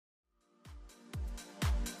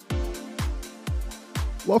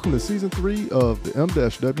Welcome to Season 3 of the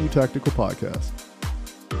M-W Tactical Podcast.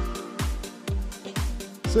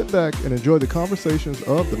 Sit back and enjoy the conversations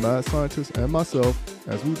of the mad scientist and myself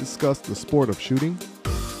as we discuss the sport of shooting,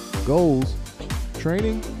 goals,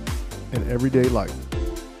 training, and everyday life.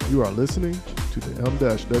 You are listening to the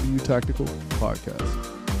M-W Tactical Podcast.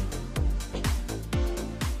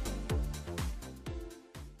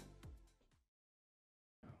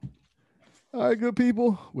 All right, good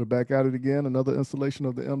people. We're back at it again. Another installation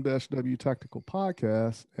of the M-W Tactical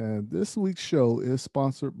Podcast. And this week's show is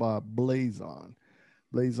sponsored by Blazon.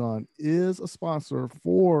 Blazon is a sponsor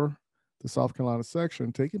for the South Carolina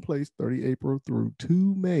section taking place 30 April through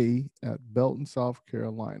 2 May at Belton, South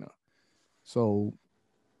Carolina. So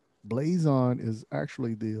Blazon is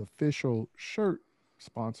actually the official shirt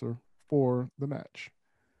sponsor for the match.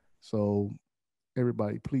 So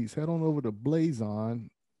everybody, please head on over to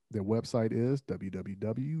Blazon. Their website is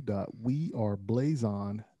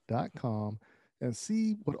www.weareblazon.com and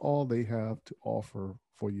see what all they have to offer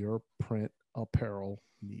for your print apparel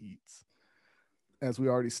needs. As we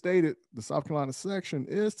already stated, the South Carolina section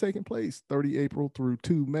is taking place 30 April through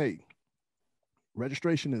 2 May.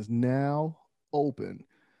 Registration is now open.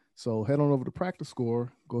 So head on over to Practice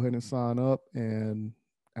Score, go ahead and sign up. And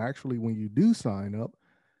actually, when you do sign up,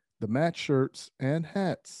 the match shirts and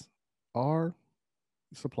hats are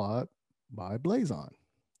supplied by Blazon.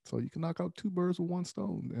 So you can knock out two birds with one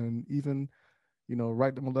stone and even,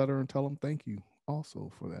 write them a letter and tell them thank you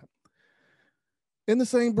also for that. In the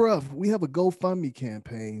same breath, we have a GoFundMe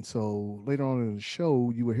campaign. So later on in the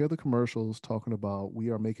show, you will hear the commercials talking about we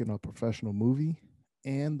are making a professional movie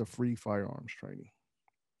and the free firearms training.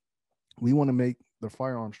 We want to make the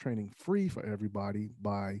firearms training free for everybody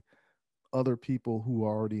by other people who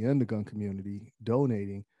are already in the gun community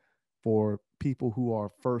donating for people who are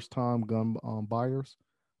first-time gun buyers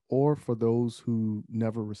or for those who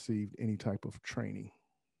never received any type of training.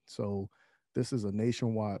 So this is a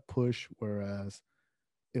nationwide push, whereas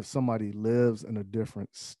if somebody lives in a different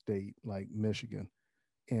state like Michigan,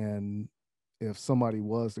 and if somebody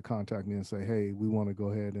was to contact me and say, hey, we want to go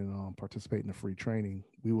ahead and participate in the free training,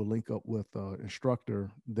 we will link up with an instructor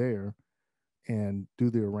there and do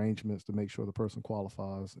the arrangements to make sure the person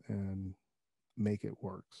qualifies and make it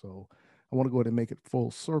work. So I want to go ahead and make it full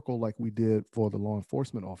circle like we did for the law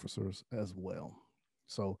enforcement officers as well.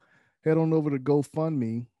 So head on over to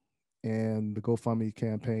GoFundMe, and the GoFundMe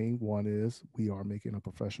campaign, one is we are making a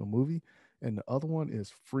professional movie, and the other one is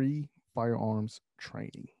free firearms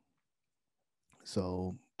training.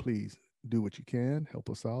 So please do what you can, help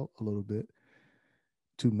us out a little bit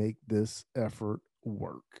to make this effort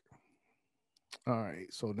work. All right,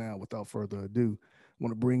 so now without further ado, I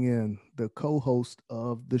want to bring in the co-host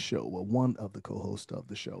of the show, or one of the co-hosts of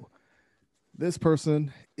the show. This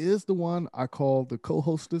person is the one I call the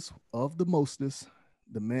co-hostess of the mostest,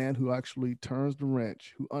 the man who actually turns the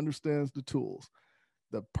wrench, who understands the tools,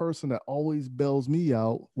 the person that always bails me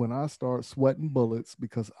out when I start sweating bullets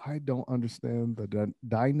because I don't understand the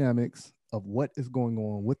dynamics of what is going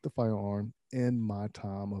on with the firearm in my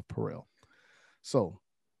time of Perel. So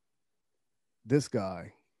this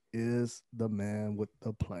guy is the man with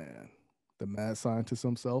the plan, the mad scientist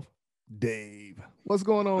himself, Dave. What's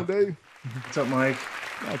going on, Dave? What's up, Mike?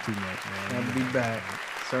 Not too much, man. Glad to be back.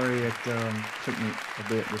 Sorry it took me a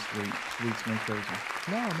bit this week. This week's been crazy.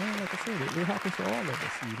 No, man, like I said, it happens to all of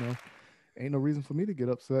us, Ain't no reason for me to get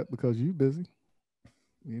upset because you busy.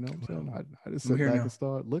 You know what I'm saying? I just sit back and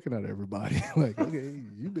start looking at everybody like, okay,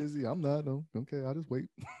 you busy. I'm not. No. Okay, I'll just wait.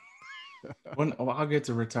 I'll get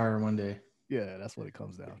to retire one day. Yeah, that's what it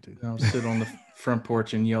comes down to. I'll sit on the front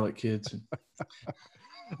porch and yell at kids.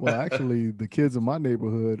 Well, actually, the kids in my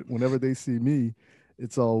neighborhood, whenever they see me,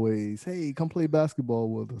 it's always, hey, come play basketball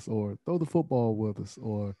with us, or throw the football with us,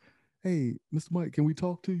 or, hey, Mr. Mike, can we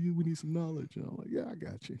talk to you? We need some knowledge. And I'm like, yeah, I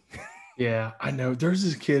got you. Yeah, I know. There's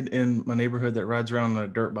this kid in my neighborhood that rides around on a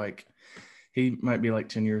dirt bike. He might be like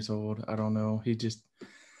 10 years old. I don't know.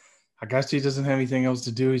 I guess he doesn't have anything else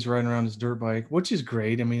to do. He's riding around his dirt bike, which is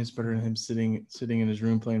great. I mean, it's better than him sitting in his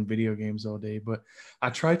room playing video games all day. But I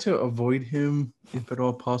try to avoid him if at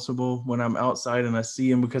all possible when I'm outside and I see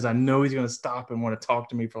him, because I know he's going to stop and want to talk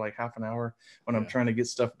to me for like half an hour when I'm trying to get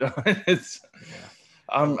stuff done.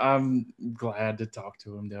 I'm glad to talk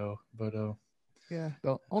to him though. But yeah,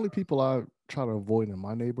 the only people I try to avoid in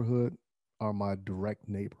my neighborhood are my direct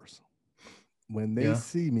neighbors. When they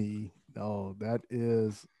see me, that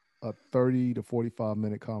is a 30 to 45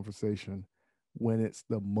 minute conversation when it's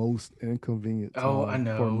the most inconvenient time I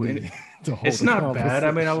know. for me to hold it's not bad.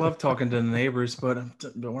 I mean, I love talking to the neighbors, but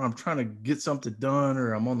when I'm trying to get something done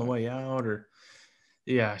or I'm on the way out, or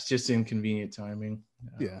Yeah, it's just inconvenient timing.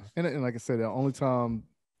 Yeah, and like I said, the only time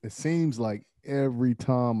it seems like every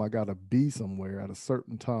time I gotta be somewhere at a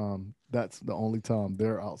certain time, that's the only time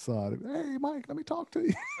they're outside. Hey, Mike, let me talk to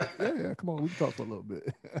you. Yeah, come on, we can talk for a little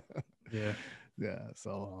bit. Yeah. Yeah.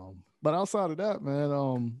 So, but outside of that,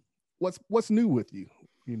 man, what's new with you?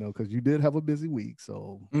 You know, because you did have a busy week.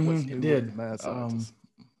 So, what's It new with the did. Mad Scientist?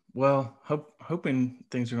 Well, hoping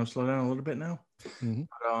things are going to slow down a little bit now.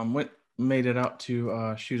 Mm-hmm. Made it out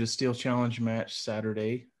to shoot a steel challenge match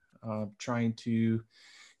Saturday, trying to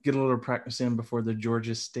get a little practice in before the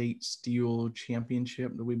Georgia State Steel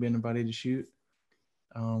Championship that we've been invited to shoot.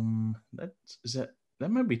 That is that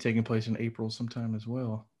might be taking place in April sometime as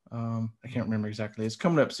well. I can't remember exactly. It's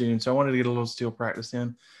coming up soon, so I wanted to get a little steel practice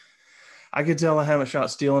in. I could tell I haven't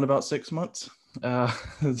shot steel in about 6 months.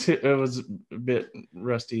 It was a bit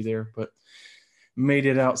rusty there, but made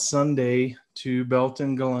it out Sunday to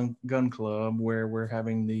Belton Gun Club, where we're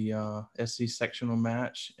having the SC sectional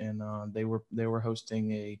match, and they were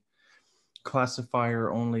hosting a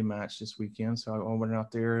classifier only match this weekend. So I went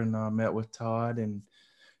out there and met with Todd and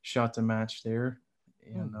shot the match there,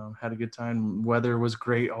 and had a good time. Weather was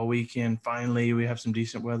great all weekend. Finally, we have some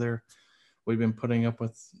decent weather. We've been putting up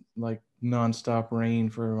with like nonstop rain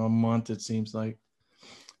for a month, it seems like.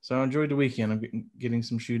 So I enjoyed the weekend. I'm getting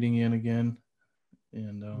some shooting in again,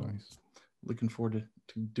 and Nice. looking forward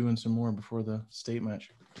to doing some more before the state match.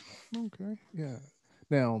 Okay. Yeah.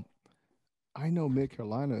 Now, I know Mid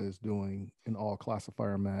Carolina is doing an all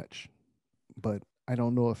classifier match, but I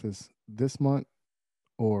don't know if it's this month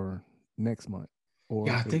or next month, or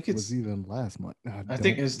Yeah, if it was even last month. I I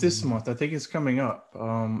think don't it's this remember. month. I think it's coming up.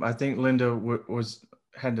 I think Linda was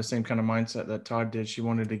had the same kind of mindset that Todd did. She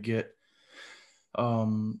wanted to get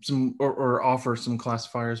some or offer some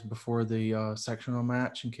classifiers before the sectional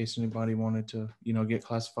match in case anybody wanted to get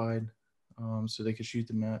classified, so they could shoot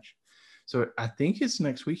the match. So I think it's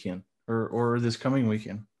next weekend or this coming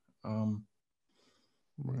weekend. um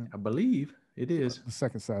Right. I believe it is. The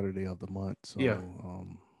second Saturday of the month. Yeah. So,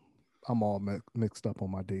 I'm all mixed up on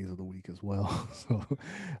my days of the week as well. So,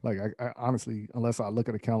 like, I honestly, unless I look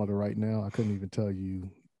at the calendar right now, I couldn't even tell you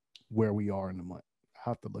where we are in the month. I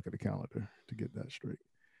have to look at the calendar to get that straight.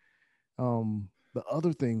 The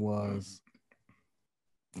other thing was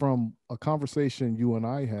from a conversation you and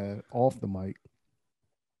I had off the mic.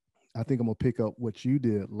 I think I'm gonna pick up what you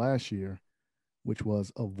did last year, which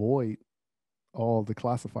was avoid all the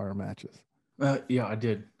classifier matches. Yeah, I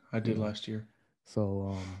did Yeah. last year.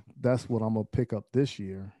 So that's what I'm gonna pick up this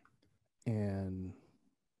year. And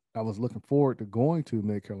I was looking forward to going to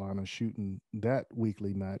Mid Carolina shooting that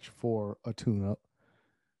weekly match for a tune up.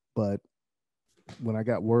 But when I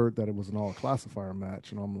got word that it was an all classifier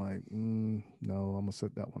match, and I'm like, no, I'm gonna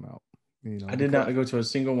sit that one out. You know, I did because not go to a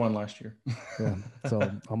single one last year. yeah, so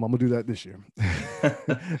I'm gonna do that this year.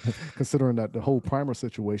 Considering that the whole primer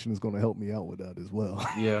situation is going to help me out with that as well.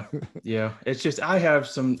 Yeah, yeah. It's just I have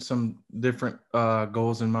some different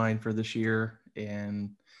goals in mind for this year,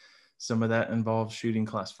 and some of that involves shooting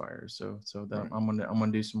classifiers. So that Right. I'm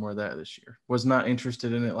gonna do some more of that this year. Was not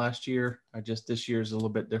interested in it last year. I just this year is a little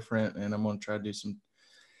bit different, and I'm gonna try to do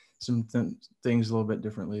things a little bit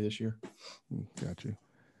differently this year. Got you.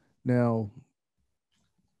 Now,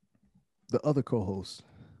 the other co-host,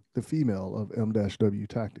 the female of M-W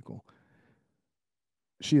Tactical,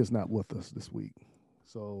 she is not with us this week.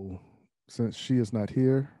 So since she is not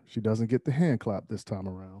here, she doesn't get the hand clap this time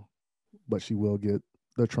around, but she will get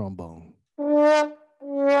the trombone.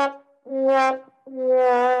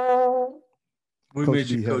 We Coach miss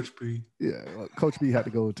you, B had Coach B. yeah, Coach B had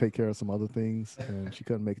to go take care of some other things, and she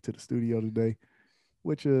couldn't make it to the studio today,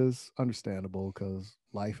 which is understandable because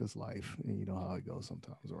life is life, and you know how it goes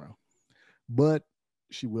sometimes around. But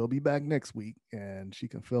she will be back next week, and she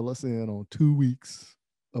can fill us in on 2 weeks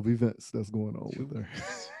of events that's going on Two with her.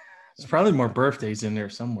 weeks. There's probably more birthdays in there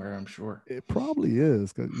somewhere, I'm sure. It probably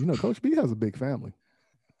is because Coach B has a big family.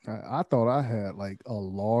 I thought I had like a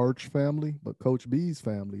large family, but Coach B's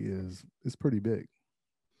family is pretty big.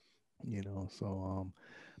 So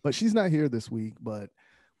but she's not here this week. But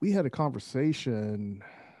we had a conversation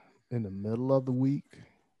in the middle of the week,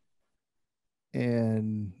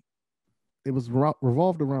 and it was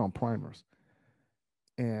revolved around primers.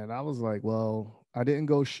 And I was like, well, I didn't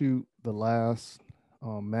go shoot the last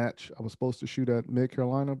match I was supposed to shoot at Mid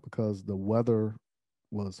Carolina because the weather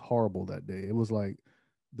was horrible that day. It was like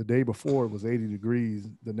the day before it was 80 degrees.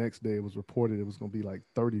 The next day it was reported it was going to be like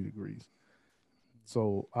 30 degrees.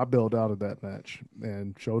 So I bailed out of that match,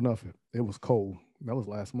 and sure enough, it was cold. That was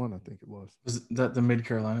last month, I think it was. Was that the Mid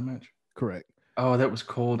Carolina match? Correct. Oh, that was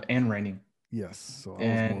cold and raining. Yes. So I was more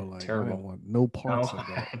And like, I terrible. didn't want no parts of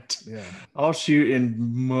that. Yeah. I'll shoot in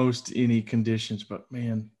most any conditions, but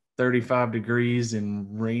man, 35 degrees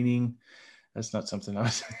and raining, that's not something I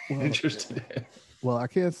was interested in. Well, I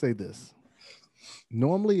can't say this.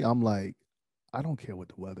 Normally, I'm like, I don't care what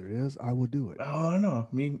the weather is. I will do it. Oh, no,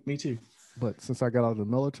 me too. But since I got out of the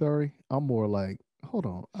military, I'm more like, hold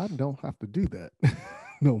on, I don't have to do that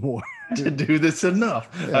no more. To do this enough.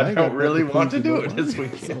 Yeah, I don't really want to do it this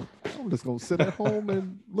weekend. So I'm just gonna sit at home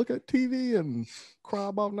and look at TV and cry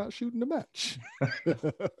about not shooting the match.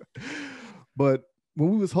 But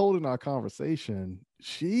when we was holding our conversation,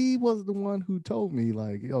 she was the one who told me,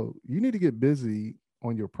 like, yo, you need to get busy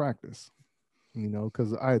on your practice,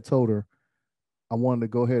 because I had told her I wanted to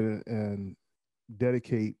go ahead and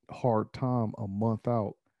dedicate hard time a month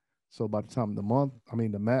out. So by the time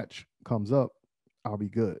the match comes up, I'll be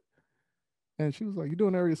good. And she was like, "You're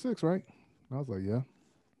doing Area 6, right?" And I was like, "Yeah."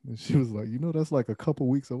 And she was like, "That's like a couple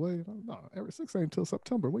weeks away." And I'm like, "No, Area 6 ain't until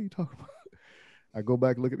September. What are you talking about?" I go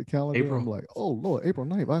back, look at the calendar. April. I'm like, "Oh Lord, April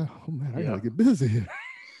 9th. I gotta get busy here."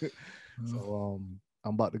 So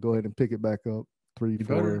I'm about to go ahead and pick it back up.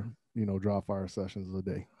 3-4, dry fire sessions a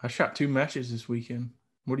day. I shot 2 matches this weekend.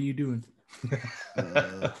 What are you doing?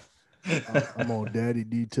 I'm on daddy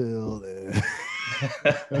detail.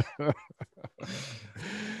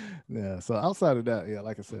 Yeah. So outside of that, yeah,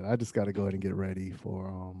 like I said, I just got to go ahead and get ready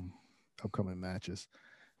for upcoming matches.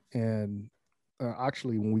 And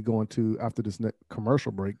actually, when we go into after this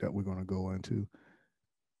commercial break that we're going to go into,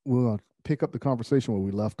 we're going to pick up the conversation where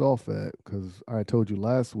we left off at, because I told you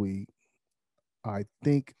last week, I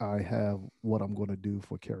think I have what I'm going to do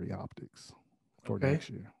for Carry Optics for next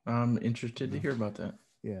year. I'm interested to hear about that.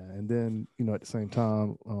 Yeah. And then, at the same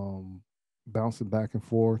time, bouncing back and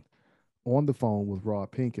forth on the phone with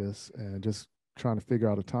Rob Pincus and just trying to figure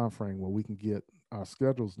out a time frame where we can get our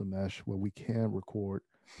schedules to mesh, where we can record,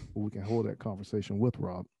 where we can hold that conversation with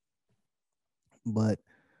Rob. But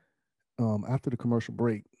after the commercial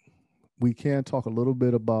break, we can talk a little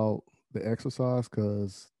bit about the exercise,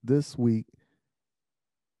 because this week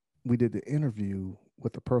we did the interview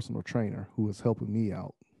with a personal trainer who is helping me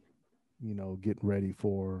out, getting ready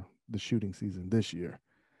for the shooting season this year.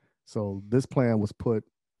 So this plan was put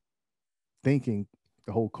thinking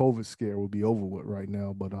the whole COVID scare will be over with right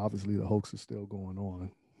now, but obviously the hoax is still going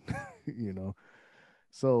on,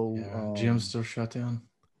 So gym's still shut down.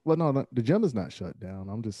 Well, no, the gym is not shut down.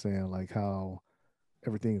 I'm just saying like how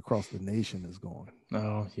everything across the nation is going.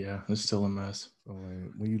 Oh yeah, it's still a mess. So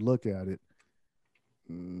when you look at it,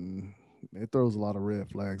 it throws a lot of red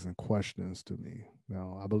flags and questions to me.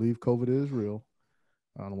 Now, I believe COVID is real.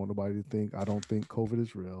 I don't want nobody to think I don't think COVID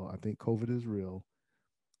is real. I think COVID is real.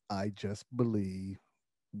 I just believe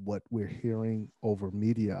what we're hearing over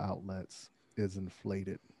media outlets is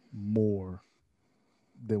inflated more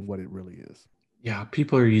than what it really is. Yeah,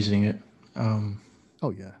 people are using it.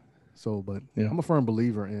 Oh yeah. So, but yeah. I'm a firm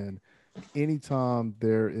believer in anytime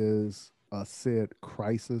there is a said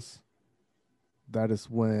crisis, that is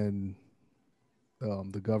when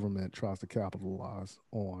the government tries to capitalize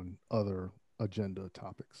on other agenda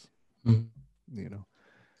topics. Mm-hmm.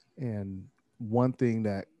 And one thing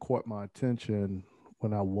that caught my attention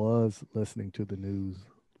when I was listening to the news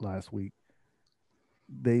last week,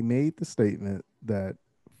 they made the statement that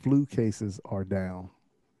flu cases are down.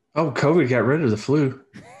 Oh, COVID got rid of the flu.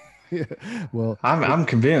 Yeah, well, I'm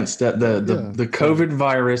convinced that the COVID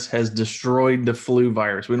virus has destroyed the flu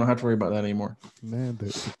virus. We don't have to worry about that anymore. Man,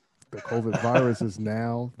 the COVID virus is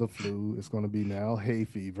now the flu. It's going to be now hay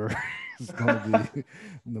fever. It's going to be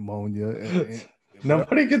pneumonia. And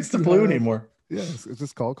nobody gets the flu anymore. Yeah, it's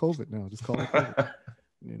just called COVID now. Just call it COVID.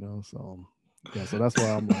 So yeah, so that's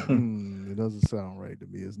why I'm like, it doesn't sound right to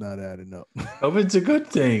me. It's not adding up. COVID's a good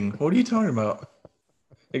thing. What are you talking about?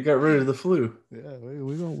 They got rid of the flu. Yeah,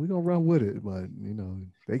 we're gonna run with it, but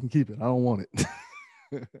they can keep it. I don't want it.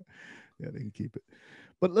 Yeah, they can keep it.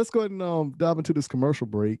 But let's go ahead and dive into this commercial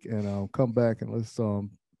break and come back and let's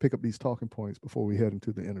pick up these talking points before we head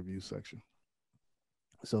into the interview section.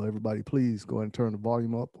 So everybody, please go ahead and turn the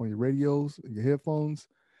volume up on your radios and your headphones.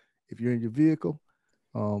 If you're in your vehicle,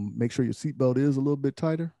 make sure your seatbelt is a little bit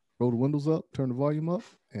tighter. Roll the windows up, turn the volume up,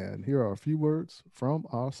 and here are a few words from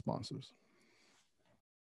our sponsors.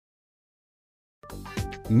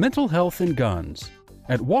 Mental health and guns.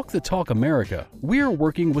 At Walk the Talk America, we are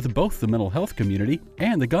working with both the mental health community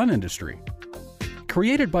and the gun industry.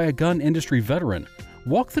 Created by a gun industry veteran,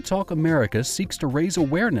 Walk the Talk America seeks to raise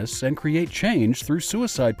awareness and create change through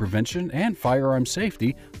suicide prevention and firearm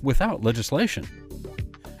safety without legislation.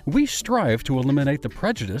 We strive to eliminate the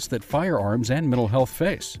prejudice that firearms and mental health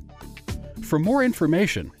face. For more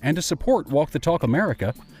information and to support Walk the Talk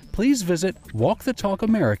America, please visit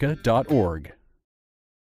walkthetalkamerica.org.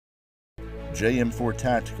 JM4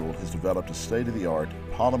 Tactical has developed a state-of-the-art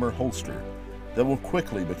polymer holster that will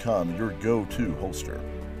quickly become your go-to holster.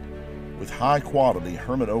 With high-quality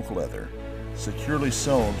Herman oak leather securely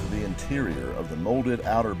sewn to the interior of the molded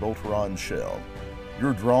outer bolt-on shell,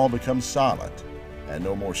 your draw becomes silent and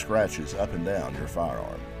no more scratches up and down your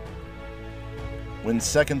firearm. When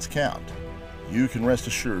seconds count, you can rest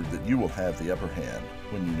assured that you will have the upper hand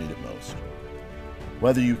when you need it most.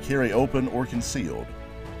 Whether you carry open or concealed,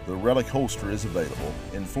 the Relic holster is available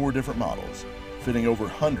in 4 different models, fitting over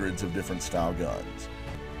hundreds of different style guns.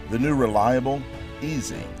 The new reliable,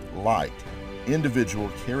 easy, light, individual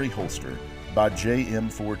carry holster by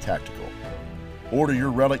JM4 Tactical. Order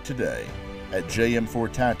your Relic today at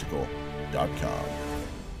jm4tactical.com.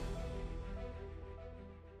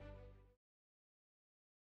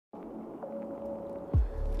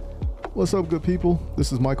 What's up, good people?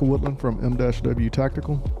 This is Michael Woodland from M-W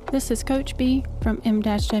Tactical. This is Coach B from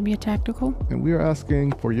M-W Tactical. And we are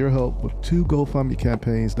asking for your help with 2 GoFundMe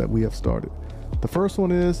campaigns that we have started. The first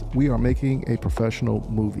one is we are making a professional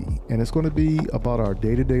movie, and it's going to be about our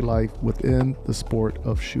day-to-day life within the sport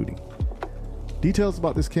of shooting. Details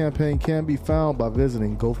about this campaign can be found by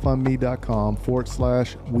visiting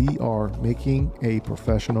gofundme.com/we are making a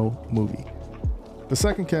professional movie. The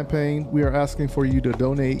second campaign, we are asking for you to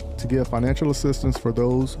donate to give financial assistance for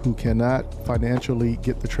those who cannot financially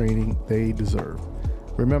get the training they deserve.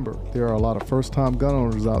 Remember, there are a lot of first-time gun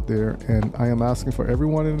owners out there, and I am asking for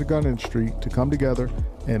everyone in the gun industry to come together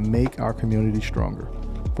and make our community stronger.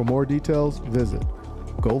 For more details, visit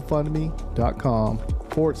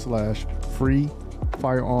gofundme.com/free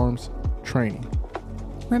firearms training.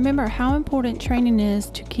 Remember how important training is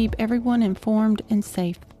to keep everyone informed and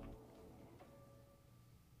safe.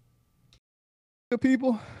 Good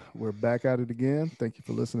people, we're back at it again. Thank you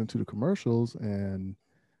for listening to the commercials, and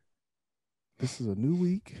this is a new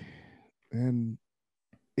week, and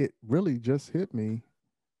it really just hit me.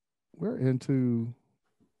 We're into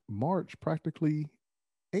March, practically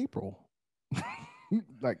April.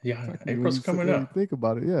 April's coming up. Think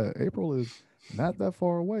about it. Yeah, April is not that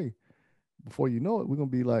far away. Before you know it, we're gonna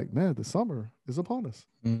be like, man, the summer is upon us,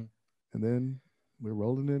 and then we're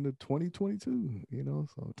rolling into 2022.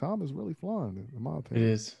 So time is really flying, in my opinion.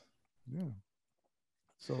 It is. Yeah.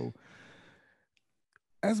 So,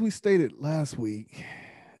 as we stated last week,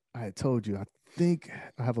 I had told you I think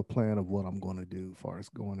I have a plan of what I'm going to do as far as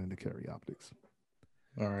going into carry optics.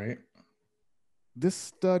 All right. This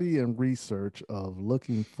study and research of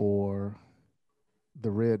looking for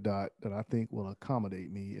the red dot that I think will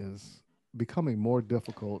accommodate me is becoming more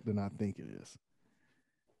difficult than I think it is.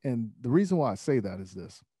 And the reason why I say that is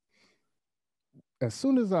this. As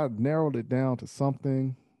soon as I narrowed it down to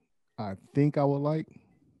something I think I would like,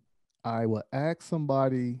 I will ask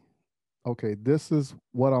somebody, okay, this is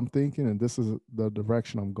what I'm thinking and this is the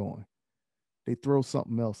direction I'm going. They throw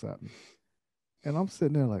something else at me. And I'm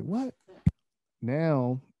sitting there like, what?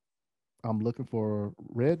 Now I'm looking for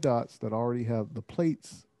red dots that already have the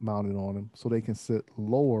plates mounted on them so they can sit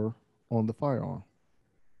lower on the firearm.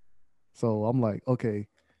 So I'm like, okay,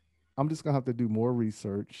 I'm just going to have to do more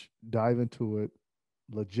research, dive into it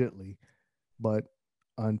legitly. But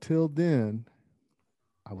until then,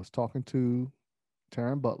 I was talking to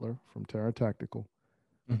Taryn Butler from Taryn Tactical,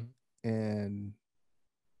 and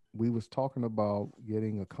we was talking about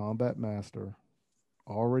getting a Combat Master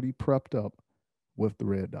already prepped up with the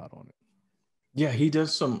red dot on it. Yeah, he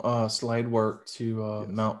does some slide work to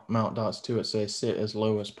mount dots to it so they sit as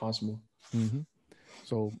low as possible. Mm-hmm.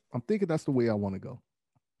 So I'm thinking that's the way I want to go.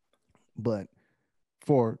 But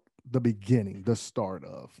for the beginning, the start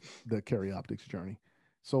of the carry optics journey.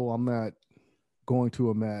 So I'm not going to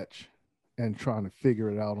a match and trying to figure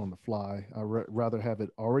it out on the fly. I'd rather have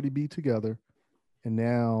it already be together. And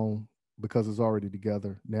now, because it's already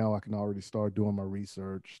together, now I can already start doing my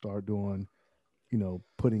research, start doing,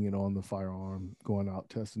 putting it on the firearm, going out,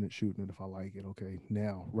 testing it, shooting it. If I like it, okay,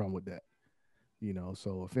 now run with that.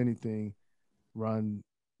 So if anything, run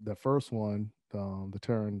the first one, the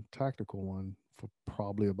Taryn Tactical one, for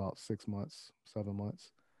probably about 6 months, 7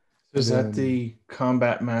 months. Is that the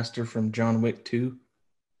Combat Master from John Wick 2?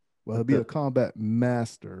 Well, it'll be a Combat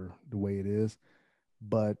Master the way it is,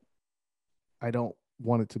 but I don't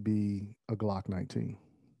want it to be a Glock 19.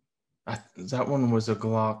 That one was a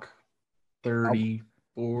Glock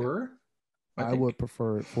 34. I would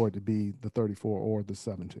prefer for it to be the 34 or the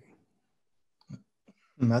 17.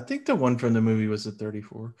 I think the one from the movie was the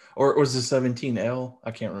 34, or it was the 17L.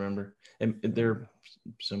 I can't remember. And they're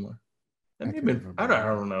similar. I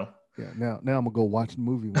don't know. Yeah. Now I'm gonna go watch the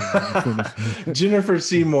movie when I finish. Jennifer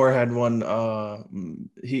Seymour had one.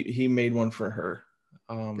 He made one for her.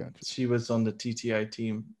 Gotcha. She was on the TTI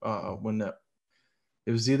team when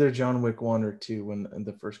it was either John Wick 1 or 2 when in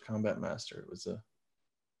the first Combat Master. It was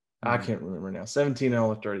I can't remember now. 17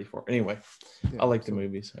 out of 34. Anyway, Yeah, I like the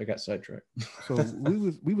movies. I got sidetracked. So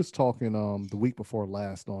we was talking the week before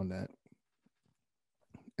last on that,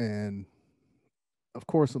 and of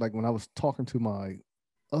course, like when I was talking to my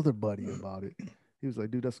other buddy about it, he was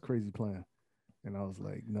like, "Dude, that's a crazy plan," and I was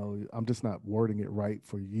like, "No, I'm just not wording it right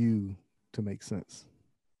for you to make sense."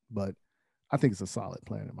 But I think it's a solid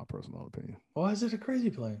plan, in my personal opinion. Why is it a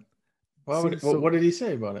crazy plan? See, What did he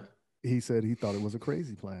say about it? He said he thought it was a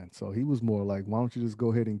crazy plan. So he was more like, why don't you just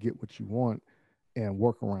go ahead and get what you want and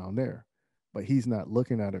work around there? But he's not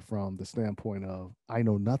looking at it from the standpoint of, I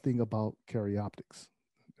know nothing about optics,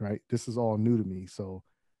 right? This is all new to me. So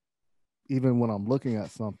even when I'm looking at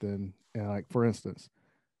something, and like, for instance,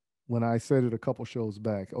 when I said it a couple shows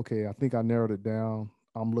back, okay, I think I narrowed it down.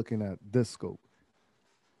 I'm looking at this scope.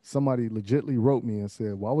 Somebody legitly wrote me and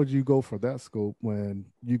said, why would you go for that scope when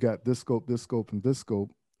you got this scope, and this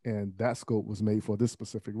scope? And that scope was made for this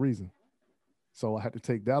specific reason. So I had to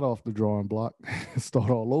take that off the drawing block and start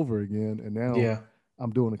all over again. And now I'm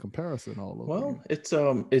doing a comparison all over. Well,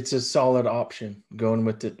 again. It's a solid option going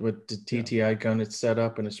with the TTI gun. It's set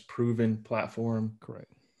up and it's proven platform.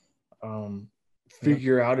 Correct.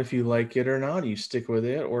 Figure out if you like it or not. You stick with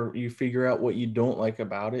it, or you figure out what you don't like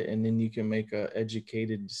about it, and then you can make an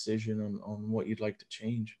educated decision on what you'd like to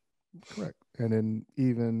change. Correct. And then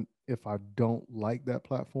even if I don't like that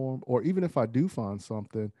platform, or even if I do find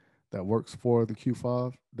something that works for the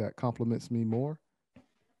Q5 that complements me more,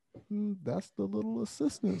 that's the little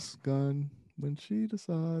assistance gun when she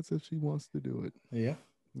decides if she wants to do it. Yeah.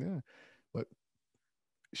 Yeah. But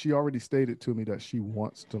she already stated to me that she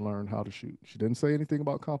wants to learn how to shoot. She didn't say anything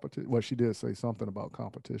about competition. Well, she did say something about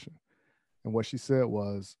competition. And what she said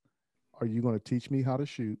was, are you going to teach me how to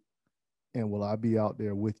shoot? And will I be out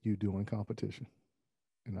there with you doing competition?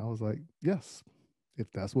 And I was like, yes, if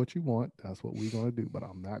that's what you want, that's what we're going to do. But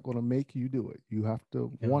I'm not going to make you do it. You have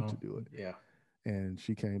to want to do it. Yeah. And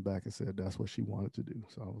she came back and said that's what she wanted to do.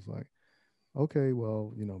 So I was like, okay,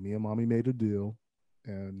 well, me and mommy made a deal.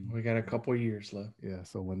 And we got a couple years left. Yeah.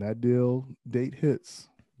 So when that deal date hits,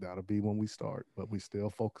 that'll be when we start. But we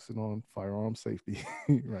still focusing on firearm safety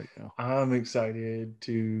right now. I'm excited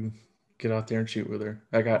to get out there and shoot with her.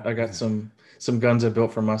 I got some guns I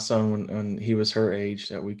built for my son when he was her age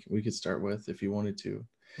that we could start with if you wanted to.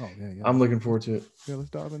 Oh yeah. I'm looking forward to it. Yeah, let's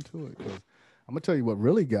dive into it. 'Cause I'm gonna tell you what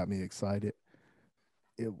really got me excited.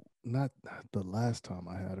 It not the last time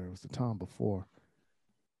I had her, it was the time before.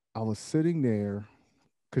 I was sitting there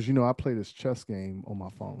because I play this chess game on my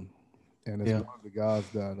phone, and it's one of the guys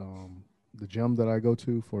that the gym that I go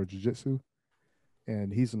to for jiu-jitsu,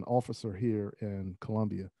 and he's an officer here in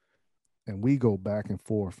Columbia. And we go back and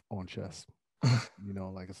forth on chess.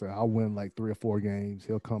 Like I said, I'll win like 3 or 4 games.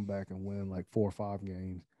 He'll come back and win like 4 or 5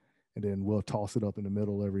 games. And then we'll toss it up in the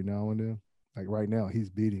middle every now and then. Like right now,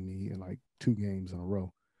 he's beating me in like 2 games in a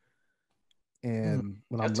row. And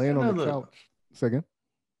when I'm laying on the couch, second.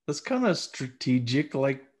 That's kind of strategic,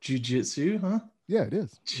 like jiu-jitsu, huh? Yeah, it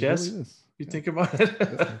is. Chess. It really is. You think about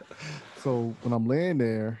it. So when I'm laying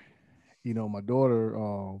there, my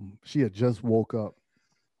daughter, she had just woke up.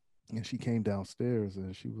 And she came downstairs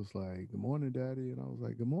and she was like, "Good morning, Daddy." And I was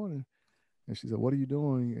like, "Good morning." And she said, "What are you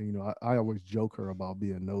doing?" And, I always joke her about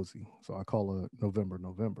being nosy. So I call her November,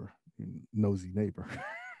 nosy neighbor,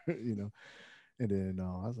 And then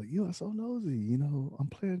I was like, "You are so nosy. I'm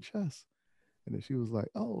playing chess." And then she was like,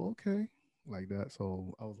 "Oh, okay." Like that.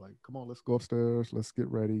 So I was like, "Come on, let's go upstairs. Let's get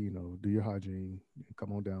ready, do your hygiene.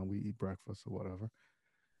 Come on down. We eat breakfast or whatever."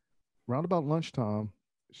 Round about lunchtime,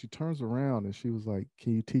 she turns around and she was like,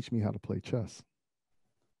 "Can you teach me how to play chess?"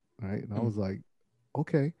 Right. And I was like,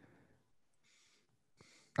 okay.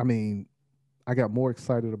 I mean, I got more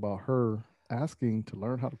excited about her asking to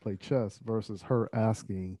learn how to play chess versus her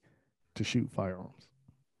asking to shoot firearms.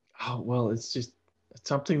 Oh, well, it's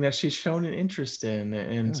something that she's shown an interest in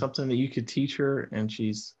and something that you could teach her. And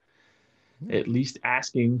she's at least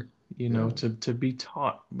asking, to be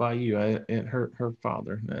taught by you and her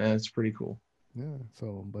father. That's pretty cool. Yeah.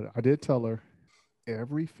 So, but I did tell her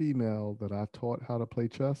every female that I taught how to play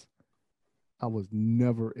chess, I was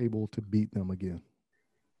never able to beat them again.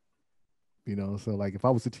 So like if I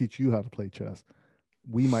was to teach you how to play chess,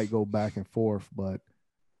 we might go back and forth, but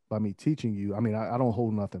by me teaching you, I mean, I don't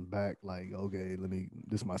hold nothing back. Like, okay,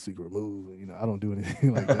 this is my secret move. I don't do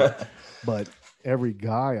anything like that. But every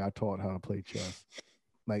guy I taught how to play chess,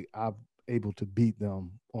 like able to beat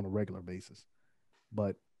them on a regular basis.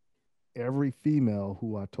 But every female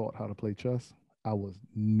who I taught how to play chess, I was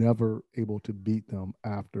never able to beat them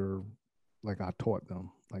after, like, I taught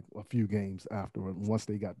them like a few games afterward. Once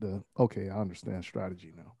they got okay, I understand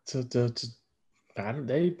strategy now. So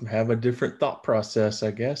they have a different thought process,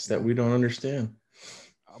 I guess, that we don't understand.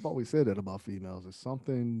 I've always said that about females. It's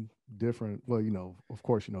something different. Well, of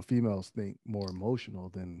course, females think more emotional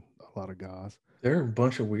than a lot of guys. They're a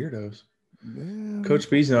bunch of weirdos. Yeah. Coach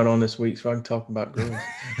B's not on this week, so I can talk about girls.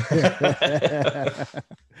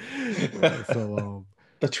 So,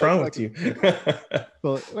 what's wrong with you?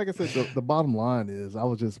 So, like I said, the bottom line is I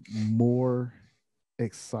was just more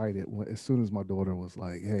excited as soon as my daughter was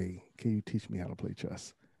like, "Hey, can you teach me how to play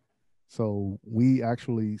chess?" So we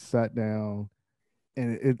actually sat down,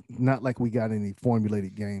 and it's not like we got any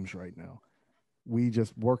formulated games right now. We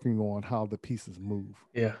just working on how the pieces move.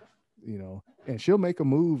 Yeah. And she'll make a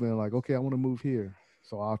move and like, okay, I want to move here.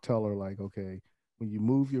 So I'll tell her like, okay, when you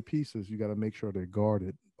move your pieces, you got to make sure they're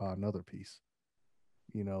guarded by another piece,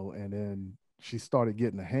 and then she started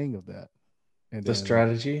getting the hang of that. And the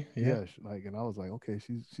strategy. Yeah. And I was like, okay,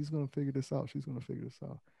 she's going to figure this out. She's going to figure this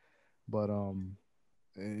out. But,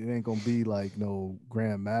 it ain't going to be like no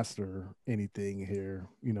grandmaster anything here,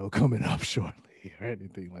 coming up shortly or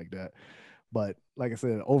anything like that. But like I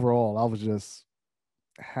said, overall, I was just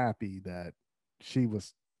happy that she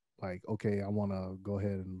was like, okay, I want to go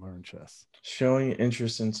ahead and learn chess. Showing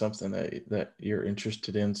interest in something that you're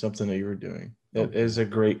interested in, something that you're doing. That is a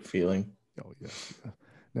great feeling. Oh, yes. Yeah.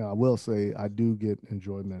 Now, I will say I do get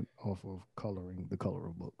enjoyment off of coloring the color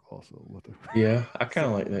book also with her. Yeah, I kind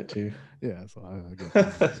of like that too. Yeah, so I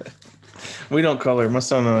get we don't color. My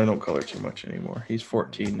son and I don't color too much anymore. He's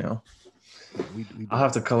 14 now. I'll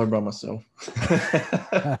have to color by myself.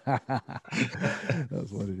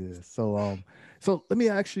 That's what it is. So let me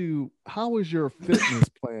ask you, how is your fitness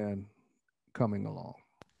plan coming along?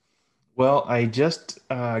 Well, I just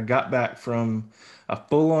got back from a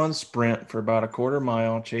full-on sprint for about a quarter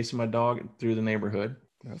mile, chasing my dog through the neighborhood.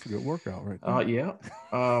 That's a good workout, right there.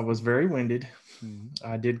 Yeah. Was very winded. Mm-hmm.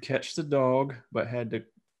 I did catch the dog, but had to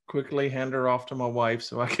quickly hand her off to my wife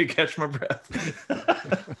so I could catch my breath.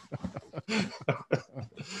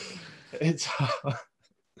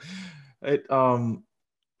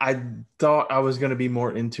 I thought I was going to be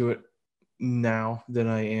more into it now than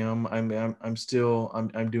I am. I'm still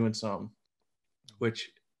doing some, which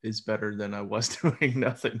is better than I was doing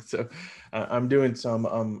nothing. So I'm doing some.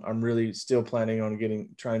 I'm really still planning on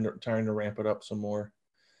trying to ramp it up some more.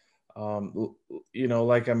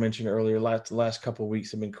 Like I mentioned earlier, the last couple of weeks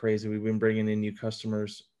have been crazy. We've been bringing in new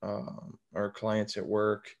customers, our clients at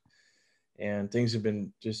work, and things have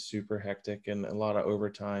been just super hectic and a lot of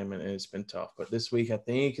overtime, and it's been tough. But this week, I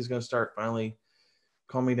think, is going to start finally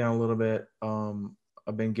calming down a little bit.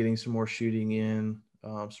 I've been getting some more shooting in,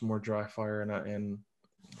 some more dry fire, and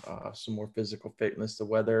some more physical fitness. The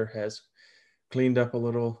weather has cleaned up a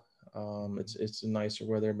little. It's a nicer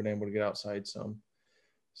weather. I've been able to get outside some.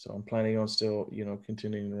 So I'm planning on still,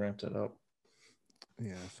 continuing to ramp that up.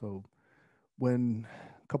 Yeah. So when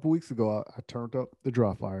a couple weeks ago, I turned up the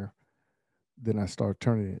dry fire, then I started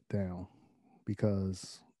turning it down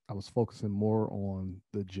because I was focusing more on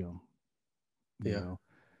the gym. You know?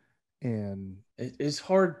 And it's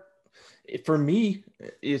hard for me.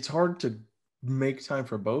 It's hard to make time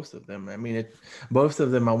for both of them. I mean, both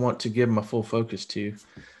of them I want to give my full focus to.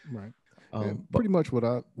 Right. Pretty much what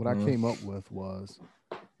I came up with was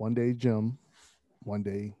 1 day gym, 1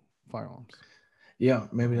 day firearms. Yeah,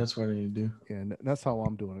 maybe that's what I need to do. And that's how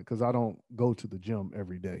I'm doing it, because I don't go to the gym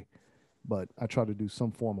every day, but I try to do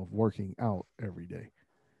some form of working out every day.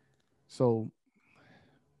 So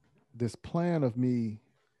this plan of me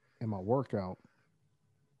and my workout,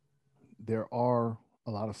 there are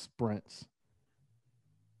a lot of sprints.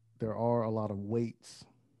 There are a lot of weights,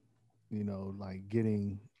 like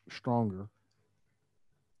getting stronger.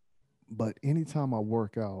 But anytime I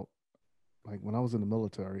work out, like when I was in the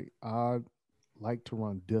military, I like to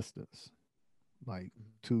run distance, like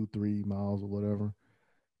 2-3 miles or whatever.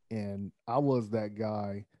 And I was that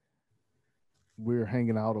guy. We're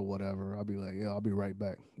hanging out or whatever. I'll be like, yeah, I'll be right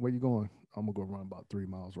back. Where you going? I'm gonna go run about 3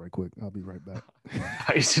 miles right quick. I'll be right back.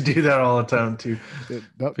 I used to do that all the time too.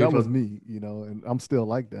 That was me, and I'm still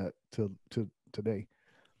like that to today.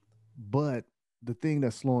 But the thing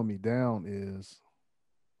that's slowing me down is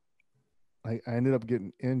I ended up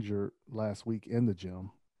getting injured last week in the gym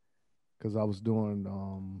because I was doing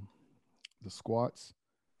the squats,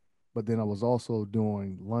 but then I was also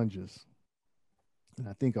doing lunges. And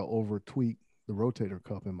I think I over tweaked the rotator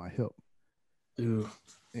cuff in my hip. Ooh.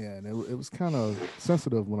 And it was kind of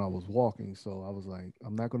sensitive when I was walking. So I was like,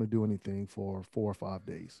 I'm not going to do anything for 4 or 5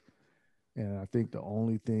 days. And I think the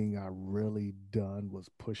only thing I really done was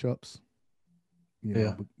push-ups,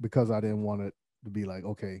 Yeah. because I didn't want it to be like,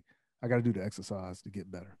 okay, I got to do the exercise to get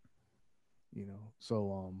better,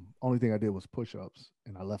 So only thing I did was push-ups,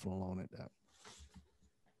 and I left it alone at that.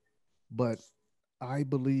 But I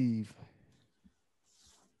believe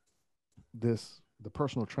the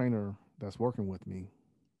personal trainer that's working with me,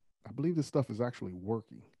 I believe this stuff is actually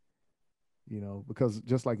working, because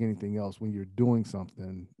just like anything else, when you're doing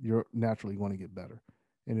something, you're naturally going to get better.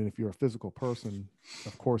 And then if you're a physical person,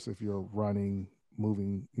 of course, if you're running,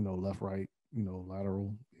 moving, left, right,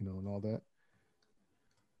 lateral, and all that,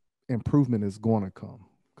 improvement is going to come,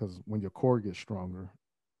 because when your core gets stronger,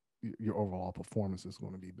 your overall performance is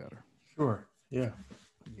going to be better. Sure. Yeah.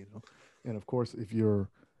 And of course, if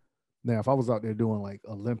I was out there doing like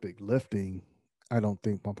Olympic lifting, I don't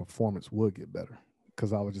think my performance would get better,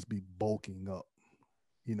 because I would just be bulking up,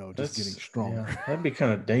 just getting stronger. Yeah, that'd be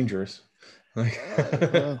kind of dangerous.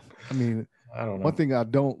 I mean, I don't know. one thing I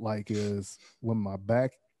don't like is when my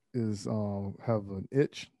back is have an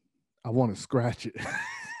itch, I want to scratch it.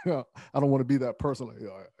 I don't want to be that person like,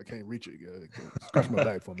 I can't reach it. Scratch my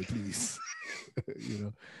back for me, please.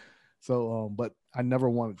 So, but I never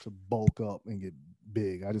wanted to bulk up and get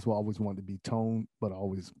big. I just always wanted to be toned, but I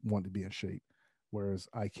always wanted to be in shape. Whereas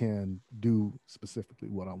I can do specifically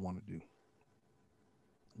what I want to do.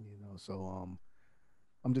 So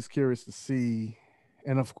I'm just curious to see,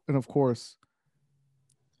 and of course,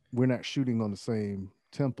 we're not shooting on the same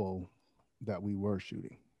tempo that we were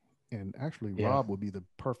shooting. And actually, Yeah. Rob would be the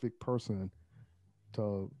perfect person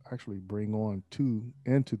to actually bring on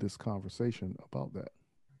into this conversation about that.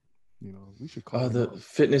 We should call him The up.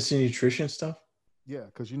 fitness and nutrition stuff. Yeah,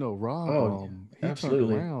 because Rob, Oh, he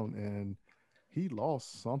absolutely. turned around and he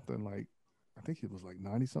lost something like, I think it was like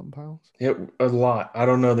 90 something pounds. A lot. I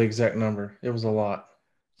don't know the exact number. It was a lot.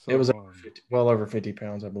 So It was well over 50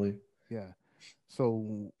 pounds, I believe. yeah.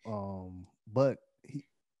 So but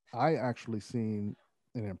I actually seen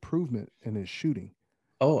an improvement in his shooting.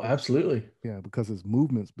 Oh, absolutely. Yeah, because his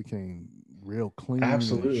movements became real clean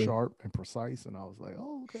Absolutely. and sharp and precise. And I was like,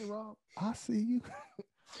 oh, okay, Rob, I see you.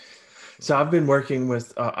 So I've been working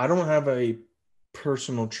with, I don't have a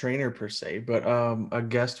personal trainer per se, but a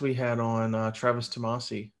guest we had on, Travis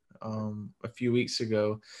Tomasi, a few weeks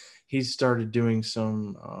ago. He started doing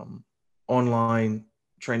some online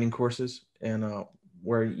training courses, and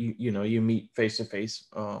where you meet face to face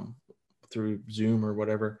through Zoom or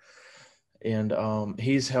whatever. And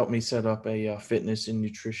he's helped me set up a fitness and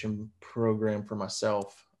nutrition program for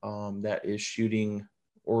myself that is shooting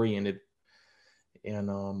oriented.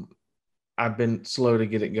 And I've been slow to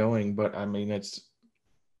get it going, but I mean,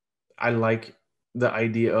 I like the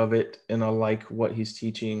idea of it, and I like what he's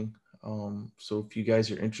teaching. So if you guys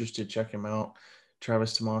are interested, check him out.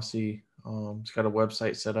 Travis Tomasi. He's got a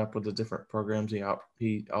website set up with the different programs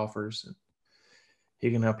he offers. And he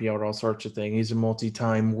can help you out with all sorts of things. He's a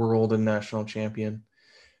multi-time world and national champion,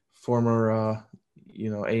 former,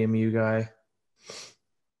 AMU guy.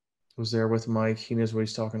 Was there with Mike. He knows what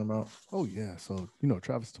he's talking about. Oh yeah. So,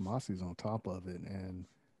 Travis Tomasi's on top of it. And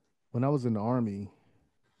when I was in the Army,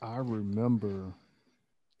 I remember,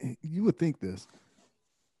 you would think this,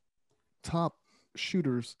 top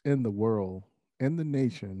shooters in the world, in the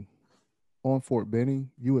nation, on Fort Benning,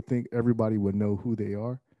 you would think everybody would know who they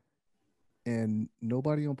are. And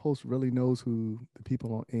nobody on post really knows who the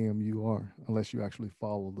people on AMU are unless you actually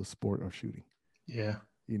follow the sport of shooting. Yeah.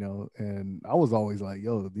 And I was always like,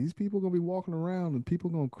 yo, these people going to be walking around and people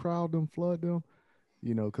going to crowd them, flood them,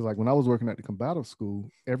 because like when I was working at the combative school,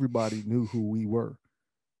 everybody knew who we were.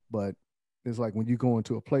 But it's like when you go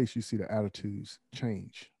into a place, you see the attitudes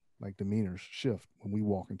change, like demeanors shift when we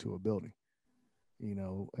walk into a building,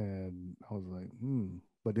 and I was like,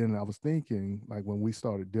 But then I was thinking, like when we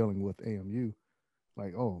started dealing with AMU,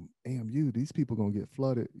 like, oh, AMU, these people going to get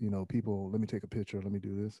flooded. People, let me take a picture. Let me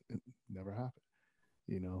do this. It never happened.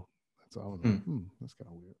 So I was like, that's kind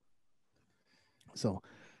of weird. So,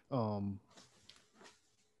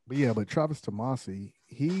 but Travis Tomasi,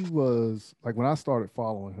 he was like, when I started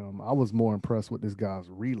following him, I was more impressed with this guy's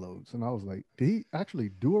reloads. And I was like, did he actually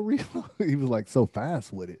do a reload? He was like so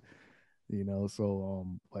fast with it, so,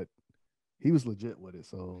 but he was legit with it.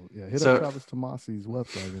 So yeah, hit up Travis Tomasi's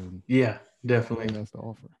website and yeah, definitely has to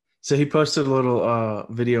offer. So he posted a little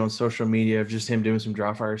video on social media of just him doing some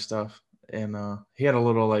dry fire stuff. And he had a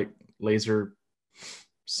little like laser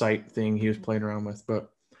sight thing he was playing around with, but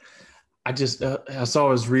I just I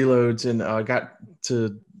saw his reloads and got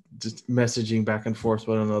to just messaging back and forth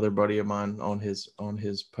with another buddy of mine on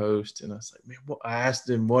his post, and I was like, man, I asked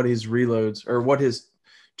him what his reloads or what his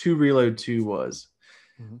 2 reload 2 was.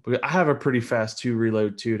 But I have a pretty fast 2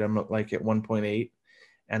 reload 2. I'm like at 1.8,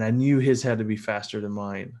 and I knew his had to be faster than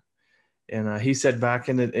mine. And he said back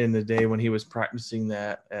in the day when he was practicing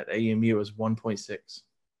that at AMU, it was 1.6.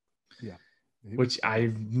 Yeah. Which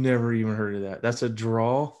I've never even heard of that. That's a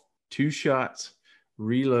draw, 2 shots,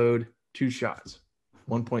 reload, 2 shots,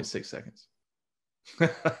 1.6 seconds.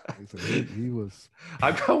 he was.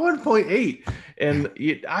 I got 1.8, and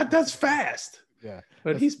that's fast. Yeah,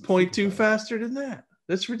 but he's 0.2 faster than that.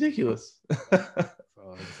 That's ridiculous.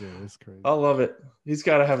 It's crazy. I love it. He's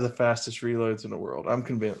got to have the fastest reloads in the world. I'm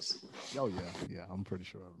convinced. Oh yeah, I'm pretty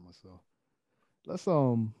sure of it myself.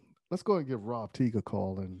 Let's go and give Rob Teague a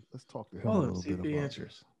call and let's talk to him a little bit about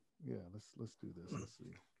answers. Yeah, let's do this. Let's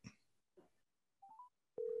see.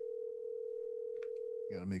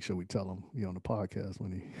 Got to make sure we tell him he on the podcast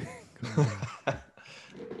when he comes in.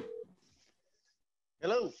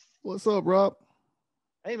 Hello. What's up, Rob?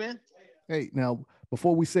 Hey, man. Hey, now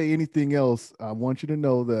before we say anything else, I want you to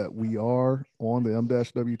know that we are on the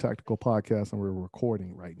M-W Tactical Podcast and we're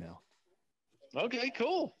recording right now. Okay,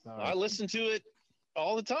 cool. Right. I listen to it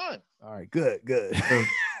all the time. All right, good. So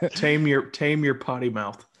tame your potty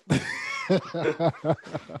mouth.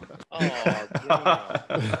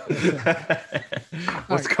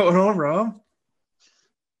 What's going on, Rob?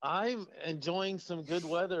 I'm enjoying some good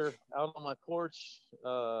weather out on my porch,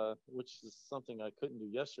 which is something I couldn't do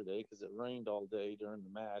yesterday because it rained all day during the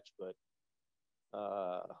match. But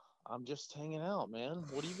I'm just hanging out, man.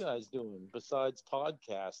 What are you guys doing besides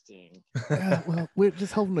podcasting? Yeah, well, we're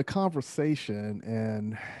just having a conversation,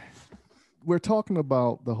 and we're talking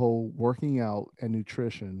about the whole working out and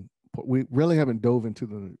nutrition. We really haven't dove into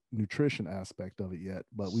the nutrition aspect of it yet,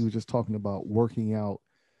 but we were just talking about working out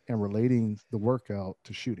and relating the workout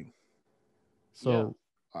to shooting. So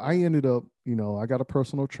I ended up, I got a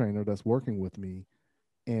personal trainer that's working with me.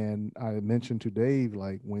 And I mentioned to Dave,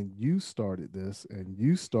 like when you started this and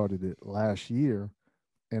you started it last year,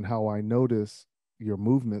 and how I noticed your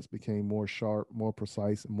movements became more sharp, more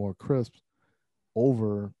precise, and more crisp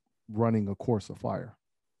over running a course of fire.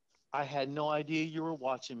 I had no idea you were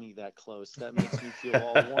watching me that close. That makes me feel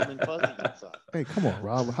all warm and fuzzy inside. Hey, come on,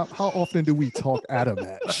 Rob. How often do we talk at a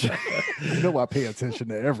match? I pay attention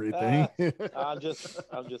to everything. I'm just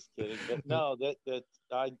kidding. But no,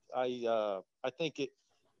 I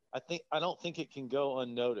don't think it can go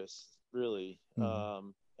unnoticed, really.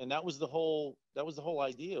 Mm-hmm. And that was the whole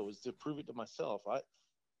idea, was to prove it to myself.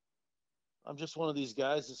 I'm just one of these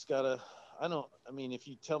guys that's gotta. If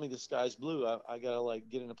you tell me the sky's blue, I gotta like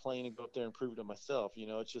get in a plane and go up there and prove it to myself.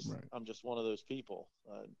 It's just, right. I'm just one of those people.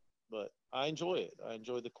 But I enjoy it. I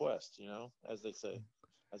enjoy the quest, as they say,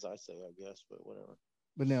 as I say, I guess, but whatever.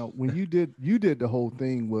 But now when you did the whole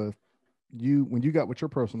thing with when you got with your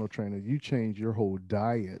personal trainer, you changed your whole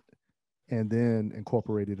diet and then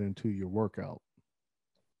incorporated it into your workout.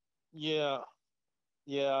 Yeah.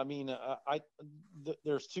 I mean,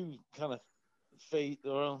 there's two kind of phase.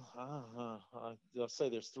 Well, I'll say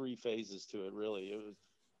there's 3 phases to it. Really, it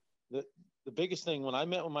was the biggest thing when I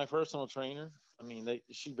met with my personal trainer. I mean,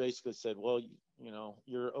 she basically said, "Well,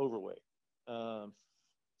 you're overweight,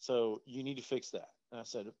 so you need to fix that." And I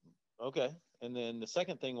said, "Okay." And then the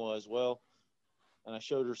second thing was, and I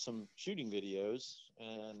showed her some shooting videos,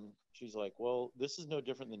 and she's like, "Well, this is no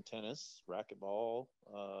different than tennis, racquetball,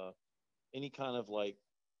 any kind of like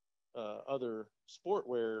other sport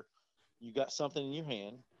where you got something in your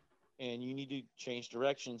hand and you need to change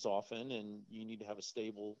directions often, and you need to have a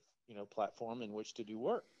stable, platform in which to do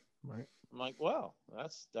work." Right. I'm like, wow,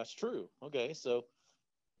 that's true. Okay. So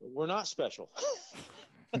we're not special.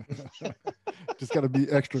 Just got to be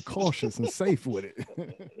extra cautious and safe with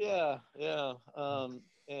it. Yeah.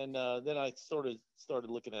 And then I started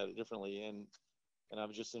looking at it differently, and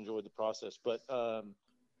I've just enjoyed the process. But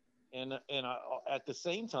and I, at the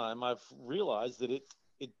same time, I've realized that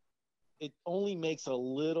it only makes a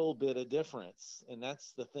little bit of difference, and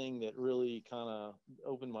that's the thing that really kind of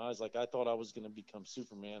opened my eyes. Like, I thought I was going to become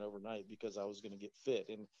Superman overnight because I was going to get fit,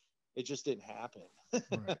 and it just didn't happen.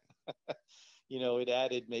 Right. It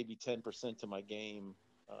added maybe 10% to my game,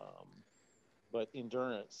 but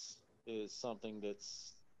endurance is something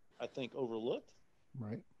that's, I think, overlooked,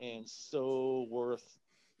 right, and so worth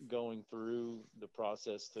going through the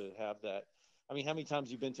process to have that. I mean, how many times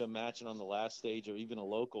you've been to a match and on the last stage of even a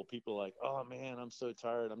local, people are like, "Oh man, I'm so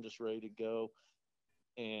tired. I'm just ready to go."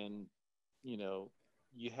 And,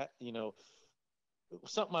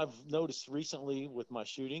 something I've noticed recently with my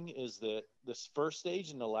shooting is that this first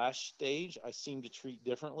stage and the last stage I seem to treat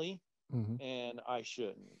differently, Mm-hmm. and I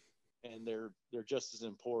shouldn't. And they're just as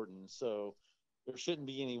important. So there shouldn't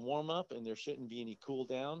be any warm up and there shouldn't be any cool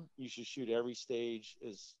down. You should shoot every stage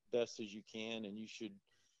as best as you can, and you should.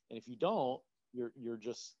 And if you don't, you're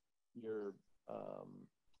just you're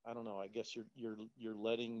I don't know. I guess you're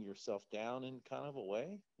letting yourself down in kind of a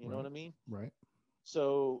way. You know Right. what I mean? Right.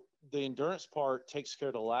 So the endurance part takes care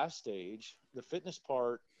of the last stage. The fitness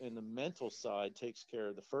part and the mental side takes care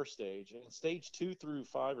of the first stage. And stage 2 through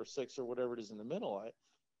 5 or 6 or whatever it is in the middle, I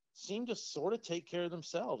seem to sort of take care of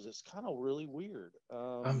themselves. It's kind of really weird.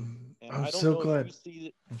 And I'm I don't so know if you glad. see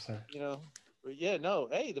it, I'm sorry. you know. But yeah, no.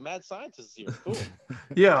 Hey, the mad scientist is here. Cool.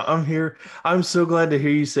 Yeah, I'm here. I'm so glad to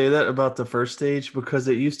hear you say that about the first stage, because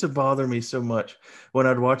it used to bother me so much when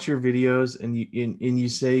I'd watch your videos and you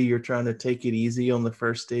say you're trying to take it easy on the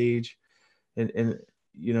first stage, and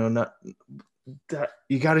not that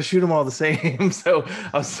you got to shoot them all the same. So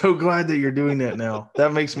I'm so glad that you're doing that now.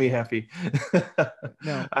 That makes me happy.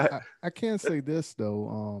 Now, I I can say this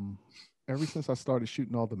though. Ever since I started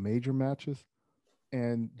shooting all the major matches,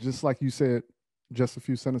 and just like you said just a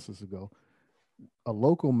few sentences ago, a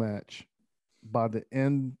local match, by the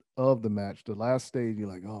end of the match, the last stage, you're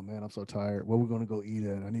like, oh man, I'm so tired. Where we gonna go eat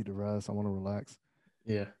at? I need to rest. I want to relax.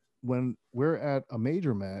 Yeah. When we're at a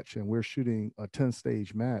major match and we're shooting a 10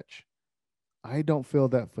 stage match, I don't feel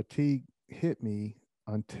that fatigue hit me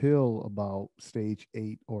until about stage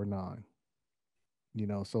 8 or 9.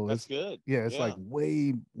 So That's it's, good. yeah, it's like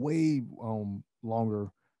Yeah. way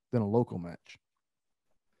longer than a local match.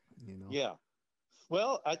 you know Yeah.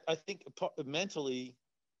 Well, I think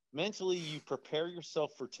mentally you prepare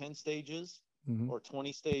yourself for 10 stages hmm or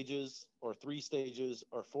 20 stages or 3 stages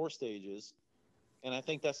or 4 stages. And I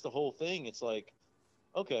think that's the whole thing. It's like,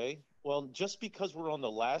 okay, well, just because we're on the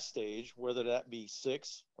last stage, whether that be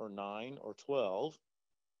 6 or 9 or 12,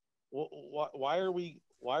 why are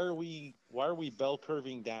we bell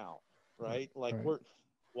curving down, right, right? Like right.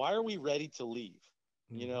 why are we ready to leave,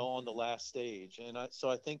 hmm on the last stage? And I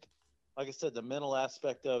think, like I said, the mental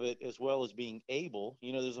aspect of it, as well as being able,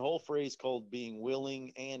 there's a whole phrase called being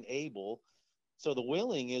willing and able. So the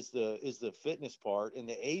willing is the fitness part, and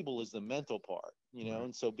the able is the mental part, right.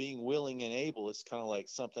 and so being willing and able is kind of like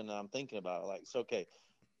something that I'm thinking about. Like, it's okay,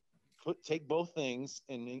 take both things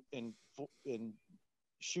and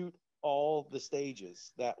shoot all the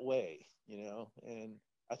stages that way, and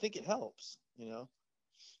I think it helps.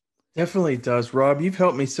 Definitely does. Rob, you've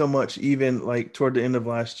helped me so much, even like toward the end of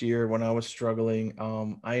last year when I was struggling.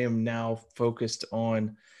 I am now focused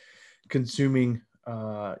on consuming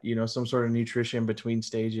some sort of nutrition between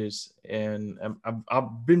stages, and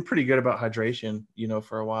I've been pretty good about hydration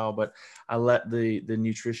for a while, but I let the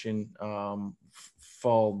nutrition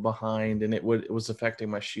fall behind, and it was affecting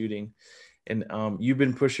my shooting. And you've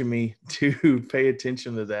been pushing me to pay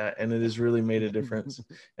attention to that, and it has really made a difference,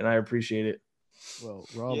 and I appreciate it. Well,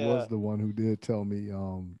 Rob Yeah. was the one who did tell me,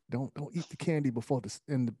 don't eat the candy before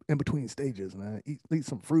in between stages, man. Eat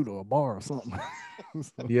some fruit or a bar or something.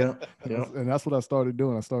 So, Yeah, and yeah. that's what I started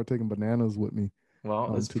doing. I started taking bananas with me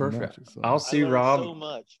Well, it's to the perfect. matches. I'll So I see learned Rob. so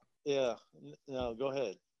much. Yeah. No, go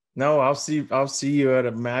ahead. No, I'll see you at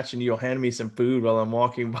a match, and you'll hand me some food while I'm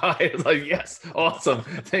walking by. It's like, yes, awesome.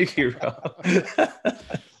 Thank you, Rob.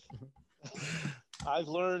 I've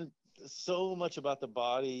learned so much about the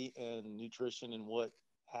body and nutrition and what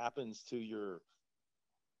happens to your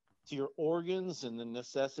organs and the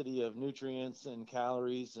necessity of nutrients and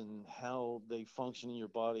calories and how they function in your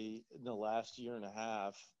body in the last year and a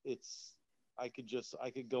half. It's I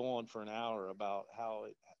could go on for an hour about how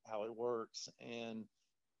it works, and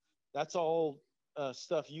that's all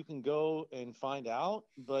stuff you can go and find out.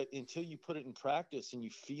 But until you put it in practice and you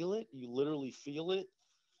feel it, you literally feel it.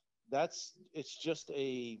 That's it's just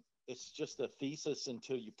a thesis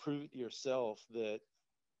until you prove it to yourself that,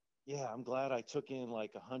 yeah, I'm glad I took in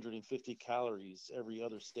like 150 calories every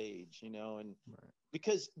other stage, and right.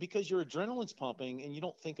 because your adrenaline's pumping and you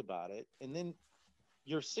don't think about it, and then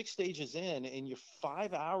you're 6 stages in and you're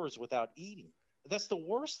 5 hours without eating. That's the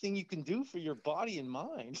worst thing you can do for your body and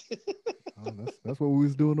mind. That's what we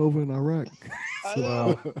was doing over in Iraq. I So,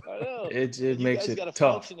 know, Well, I know. it And you makes guys got it to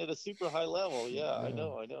tough. function at a super high level. Yeah, I yeah,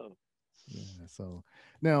 know, I know. yeah. So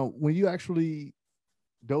now, when you actually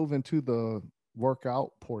dove into the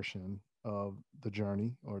workout portion of the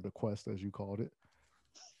journey or the quest, as you called it,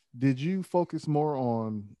 did you focus more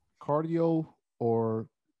on cardio or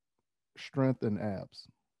strength and abs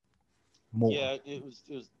more? Yeah, it was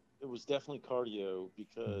it was definitely cardio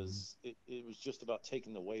because it was just about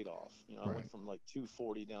taking the weight off. You know, I went from like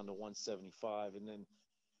 240 down to 175, and then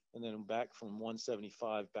back from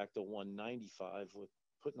 175 back to 195 with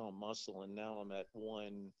putting on muscle, and now I'm at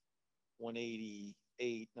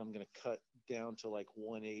 188, and I'm going to cut down to like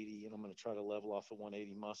 180, and I'm going to try to level off at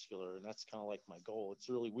 180 muscular, and that's kind of like my goal. It's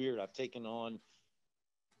really weird. I've taken on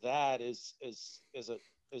that as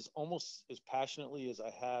almost as passionately as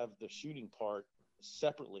I have the shooting part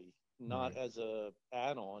separately, not as a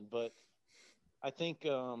add-on. But I think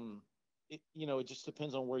it just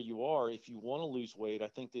depends on where you are. If you want to lose weight, I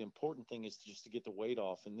think the important thing is just to get the weight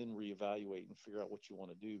off and then reevaluate and figure out what you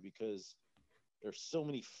want to do, because there's so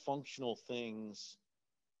many functional things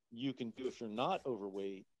you can do if you're not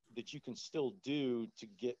overweight that you can still do to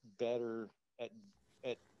get better at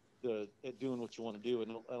doing what you want to do.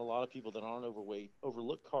 And a lot of people that aren't overweight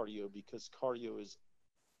overlook cardio, because cardio is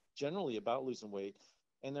generally about losing weight,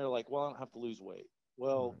 and they're like, well, I don't have to lose weight.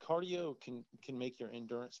 Well, cardio can make your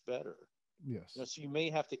endurance better. Yes. So you may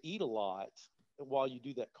have to eat a lot while you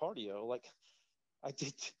do that cardio. Like I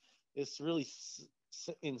did, it's really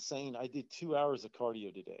insane. I did 2 hours of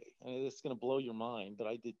cardio today, and it's going to blow your mind, but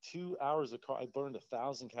I did 2 hours of I burned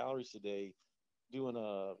 1,000 calories a day doing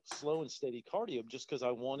a slow and steady cardio, just because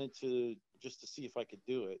I wanted to see if I could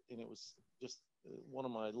do it. And it was just one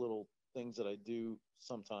of my little things that I do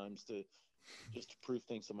sometimes to prove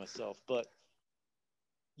things to myself. But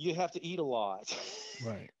you have to eat a lot,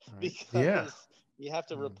 right. because you have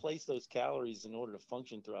to replace those calories in order to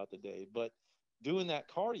function throughout the day. But doing that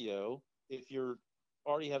cardio, if you're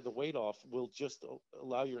already have the weight off, will just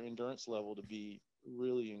allow your endurance level to be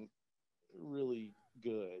really, really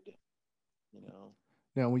good.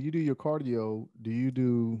 Now, when you do your cardio, do you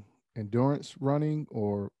do endurance running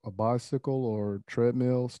or a bicycle or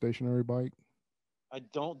treadmill, stationary bike? I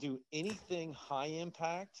don't do anything high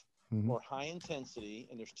impact or high intensity.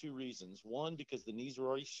 And there's two reasons. One, because the knees are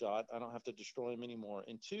already shot. I don't have to destroy them anymore.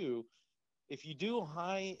 And two, if you do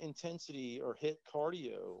high intensity or hit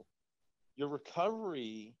cardio, your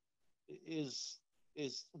recovery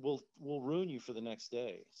will ruin you for the next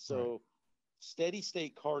day. So steady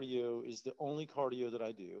state cardio is the only cardio that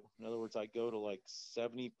I do. In other words, I go to like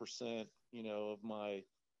 70%, of my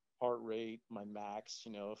heart rate, my max.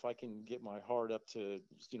 If I can get my heart up to,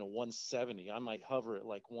 170, I might hover at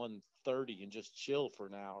like 130 and just chill for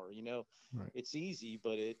an hour. It's easy,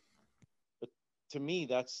 but to me,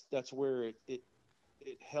 that's where it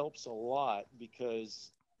helps a lot,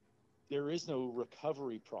 because there is no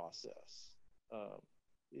recovery process.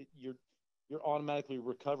 You're automatically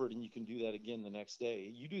recovered, and you can do that again the next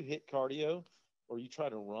day. You do hit cardio or you try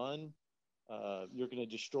to run, you're going to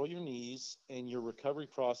destroy your knees, and your recovery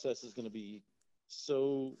process is going to be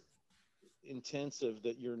so intensive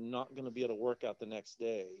that you're not going to be able to work out the next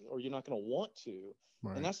day, or you're not going to want to.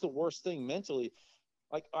 And that's the worst thing mentally.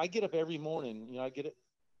 Like I get up every morning, I get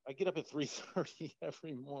up at 3:30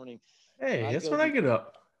 every morning. Hey, that's when I get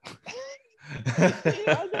up.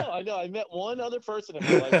 Yeah, I know. I met one other person in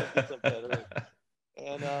my life that gets up that early,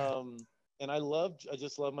 and I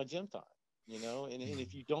just love my gym time, And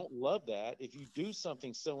if you don't love that, if you do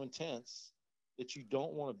something so intense that you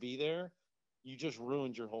don't want to be there, you just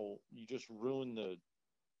ruined the,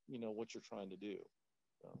 what you're trying to do.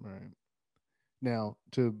 So. Right. Now,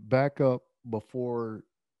 to back up before,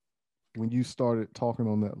 when you started talking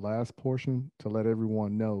on that last portion, to let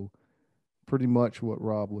everyone know, pretty much what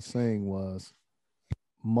Rob was saying was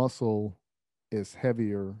muscle is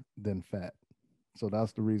heavier than fat. So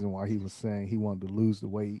that's the reason why he was saying he wanted to lose the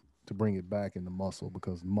weight to bring it back into muscle,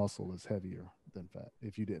 because muscle is heavier than fat,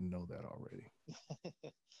 if you didn't know that already.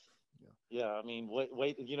 Yeah, I mean,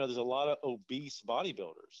 weight. There's a lot of obese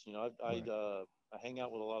bodybuilders. I hang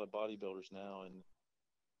out with a lot of bodybuilders now,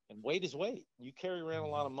 and weight is weight. You carry around a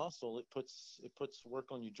lot of muscle. It puts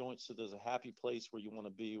work on your joints. So there's a happy place where you want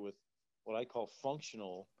to be with what I call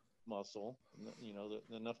functional muscle.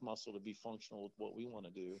 Enough muscle to be functional with what we want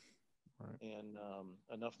to do, and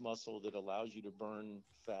enough muscle that allows you to burn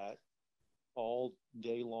fat all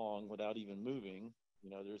day long without even moving.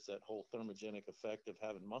 There's that whole thermogenic effect of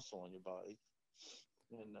having muscle on your body,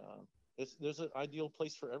 and there's an ideal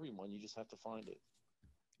place for everyone. You just have to find it.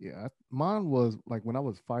 Yeah, mine was like when I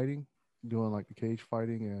was fighting, doing like the cage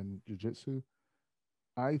fighting and jiu-jitsu,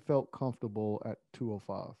 I felt comfortable at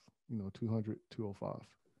 205, 200, 205.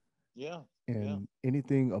 Yeah. And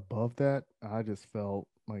anything above that, I just felt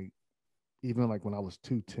like, even like when I was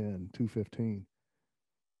 210, 215,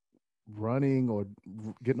 running or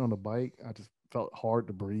getting on a bike, I just felt hard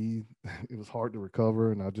to breathe. It was hard to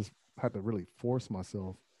recover, and I just had to really force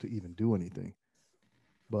myself to even do anything.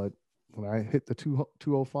 But when I hit the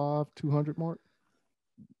 205, 200 mark,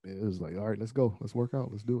 it was like, all right, let's go. Let's work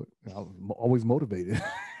out. Let's do it. And I was always motivated.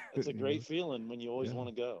 It's a You great know? feeling when you always Yeah. want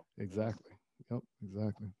to go. Exactly. Yep.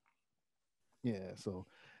 Exactly. Yeah. So,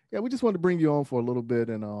 yeah, we just wanted to bring you on for a little bit,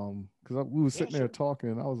 and because we was Yeah, sitting there sure. talking,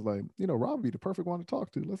 and I was like, Rob would be the perfect one to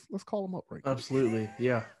talk to. Let's call him up right quick. Absolutely.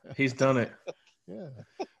 Yeah. He's done it. Yeah.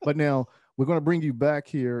 But now we're going to bring you back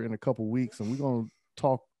here in a couple weeks, and we're going to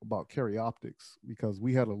talk about Optics, because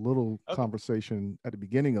we had a little Okay. conversation at the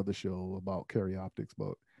beginning of the show about Optics,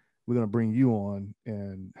 but we're going to bring you on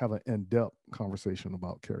and have an in-depth conversation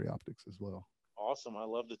about Optics as well. Awesome. I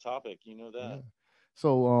love the topic. You know that. Yeah.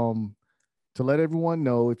 So to let everyone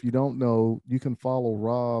know, if you don't know, you can follow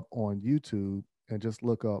Rob on YouTube and just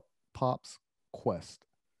look up Pop's Quest.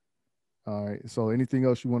 All right. So anything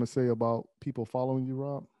else you want to say about people following you,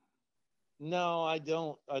 Rob? No, I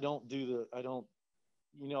don't. I don't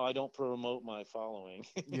promote my following.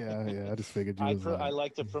 Yeah. I just figured you was I like,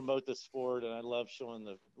 like to promote the sport, and I love showing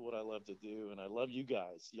what I love to do, and I love you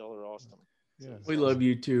guys. Y'all are awesome. yeah. We love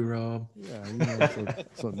you too, Rob. Yeah.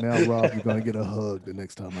 So now, Rob, you're gonna get a hug the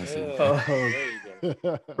next time I see you. Oh, There you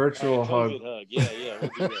go. virtual hug. COVID hug. Yeah,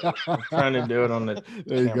 we'll do that. I'm trying to do it on the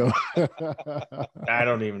There you camera. go. I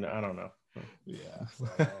don't know. Yeah. So,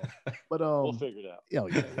 but We'll figure it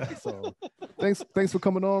out. yeah. So thanks for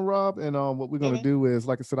coming on, Rob. And what we're gonna man. do is,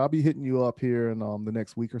 like I said, I'll be hitting you up here in the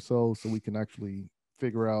next week or so we can actually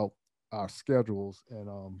figure out our schedules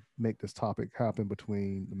and make this topic happen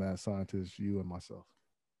between the mad scientist, you and myself.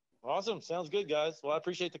 Awesome. Sounds good, guys. Well, I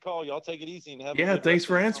appreciate the call. Y'all take it easy and have a Yeah, good thanks rest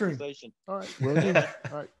for of the answering. conversation. All right, will do.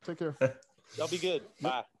 All right, take care. Y'all be good.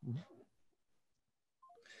 Bye.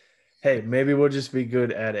 Hey, maybe we'll just be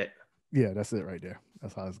good at it. Yeah, that's it right there.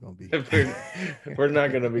 That's how it's gonna be. We're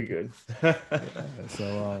not gonna be good. Yeah,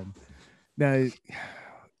 so now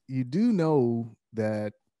you do know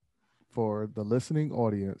that for the listening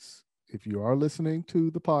audience, if you are listening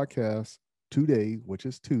to the podcast today, which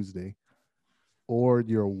is Tuesday, or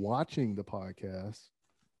you're watching the podcast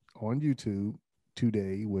on YouTube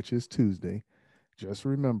today, which is Tuesday, just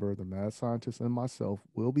remember the mad scientist and myself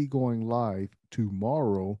will be going live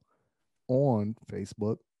tomorrow on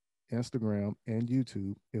Facebook, Instagram, and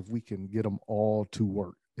YouTube if we can get them all to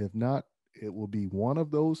work. If not, it will be one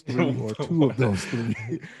of those three or two of those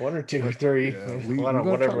three. One or two or three. Yeah, we're going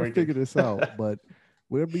to try to figure this out, but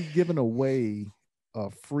we'll be giving away a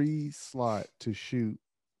free slot to shoot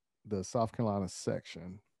the South Carolina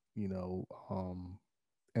section,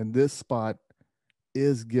 and this spot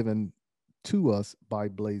is given to us by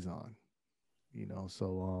Blazon,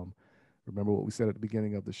 so remember what we said at the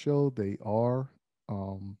beginning of the show. They are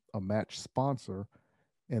a match sponsor,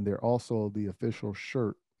 and they're also the official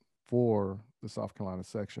shirt for the South Carolina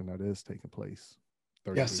section that is taking place.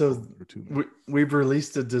 Yeah, so we've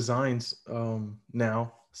released the designs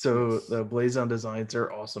now. So Yes. the Blazon designs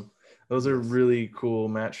are awesome. Those are really cool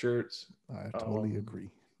match shirts. I totally agree.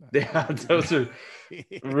 Yeah, those are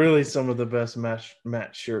really some of the best match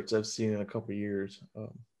shirts I've seen in a couple of years.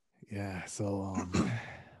 Yeah, so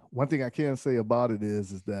one thing I can say about it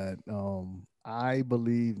is that I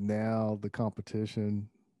believe now the competition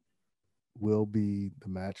will be the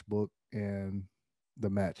matchbook and the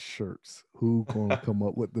match shirts. Who gonna come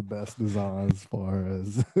up with the best designs as far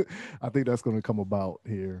as I think that's going to come about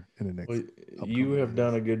here in the next. Well, you have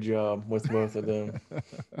done a good job with both of them.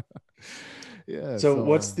 Yeah. So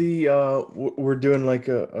what's the we're doing like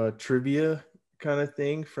a trivia kind of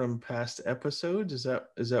thing from past episodes? Is that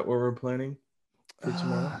what we're planning for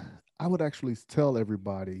tomorrow? I would actually tell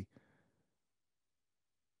everybody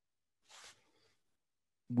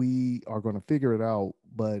we are going to figure it out,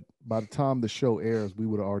 but by the time the show airs, we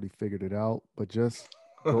would have already figured it out. But just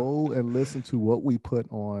go and listen to what we put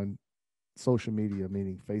on social media,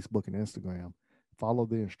 meaning Facebook and Instagram. Follow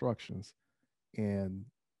the instructions, and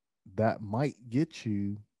that might get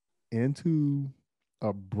you into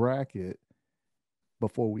a bracket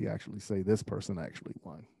before we actually say this person actually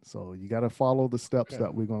won. So you got to follow the steps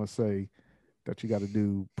that we're going to say that you got to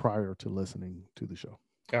do prior to listening to the show.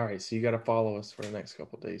 All right, so you got to follow us for the next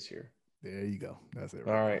couple of days here. There you go. That's it.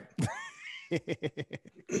 All right.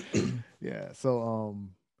 Yeah. So,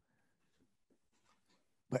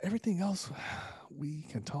 but everything else we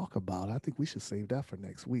can talk about, I think we should save that for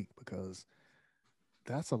next week, because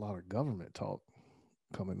that's a lot of government talk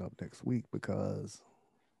coming up next week. Because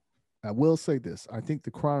I will say this, I think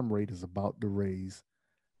the crime rate is about to raise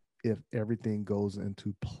if everything goes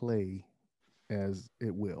into play as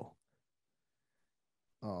it will.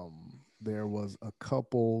 There was a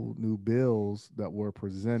couple new bills that were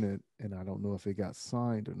presented, and I don't know if it got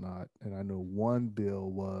signed or not. And I know one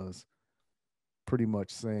bill was pretty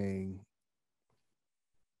much saying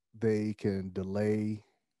they can delay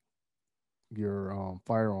your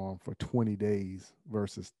firearm for 20 days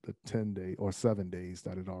versus the 10-day or 7 days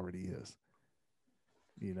that it already is.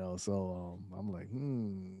 So I'm like,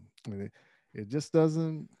 it just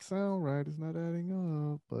doesn't sound right. It's not adding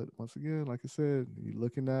up. But once again, like I said, you're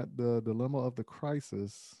looking at the dilemma of the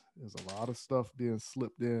crisis. There's a lot of stuff being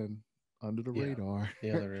slipped in under the radar.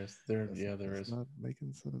 Yeah, there is. There is. Not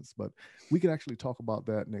making sense. But we can actually talk about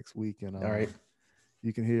that next week. And all right.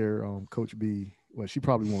 You can hear Coach B. Well, she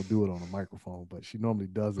probably won't do it on a microphone, but she normally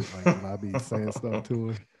does it like when I be saying stuff to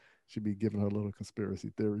her. She'd be giving her little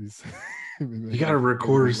conspiracy theories. You got to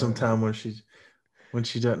record her sometime when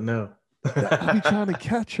she doesn't know. I be trying to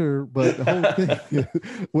catch her, but the whole thing,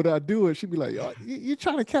 when I do it, she'd be like, oh, "You're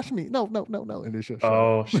trying to catch me? No." And then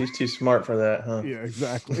she'll she's too smart for that, huh? Yeah,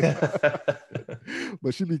 exactly.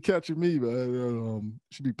 But she'd be catching me, but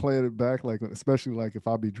she'd be playing it back, like especially like if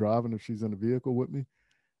I be driving, if she's in the vehicle with me.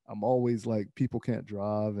 I'm always like, people can't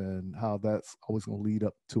drive, and how that's always going to lead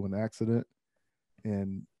up to an accident.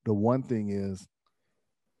 And the one thing is,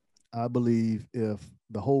 I believe if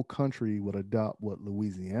the whole country would adopt what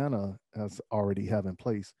Louisiana has already have in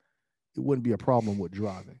place, it wouldn't be a problem with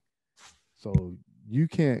driving. So you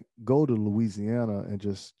can't go to Louisiana and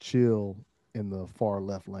just chill in the far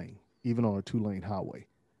left lane, even on a 2-lane highway,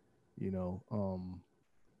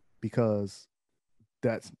 because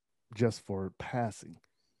that's just for passing.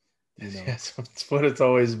 That's what it's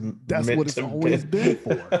always been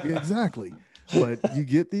for. Exactly. But you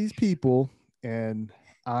get these people, and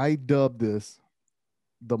I dub this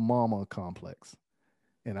the mama complex.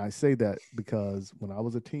 And I say that because when I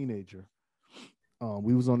was a teenager,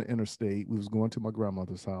 we was on the interstate. We was going to my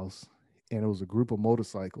grandmother's house, and it was a group of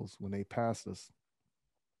motorcycles. When they passed us,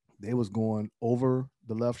 they was going over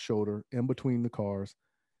the left shoulder in between the cars.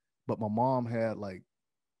 But my mom had, like,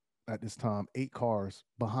 at this time, 8 cars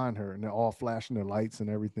behind her, and they're all flashing their lights and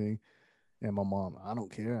everything. And my mom, I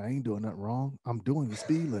don't care. I ain't doing nothing wrong. I'm doing the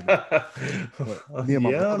speed limit. Me and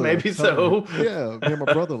my brother, maybe so. Me and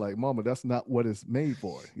my brother, like, Mama, that's not what it's made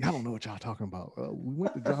for. Y'all don't know what y'all talking about. We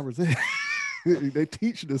went to driver's ed. They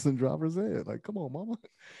teach this in driver's ed. Like, come on, Mama.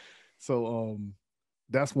 So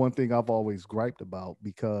that's one thing I've always griped about,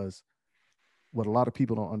 because what a lot of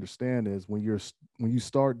people don't understand is when you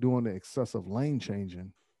start doing the excessive lane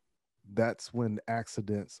changing, that's when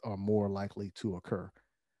accidents are more likely to occur,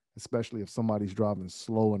 especially if somebody's driving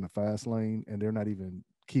slow in the fast lane and they're not even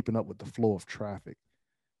keeping up with the flow of traffic,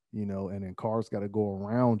 and then cars got to go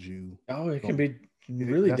around you. Oh, it can be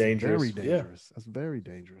really dangerous. Very dangerous. Yeah. That's very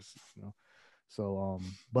dangerous. So,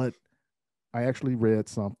 but I actually read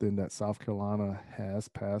something that South Carolina has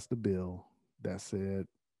passed a bill that said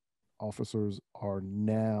officers are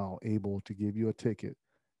now able to give you a ticket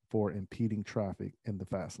for impeding traffic in the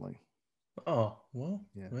fast lane. Oh, well,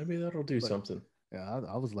 yeah. Maybe that'll do something. Yeah,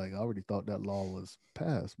 I was like, I already thought that law was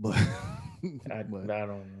passed, but I don't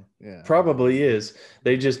know. Yeah, probably is.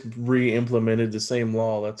 They just re-implemented the same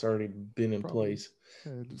law that's already been in place.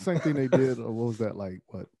 Yeah, the same thing they did. What was that, like,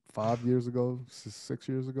 5 years ago, 6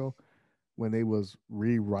 years ago, when they was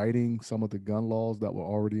rewriting some of the gun laws that were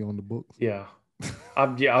already on the books? Yeah.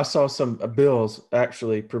 I saw some bills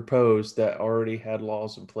actually proposed that already had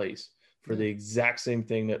laws in place for the exact same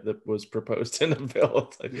thing that was proposed in the bill.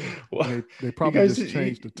 It's like, they probably just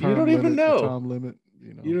changed the term limit, even know. The time limit.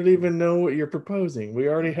 You don't even know what you're proposing. We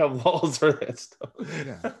already have laws for that stuff.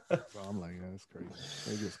 Yeah. So I'm like, that's crazy.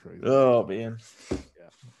 It's just crazy. Oh, man. Yeah.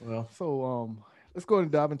 Well, so let's go ahead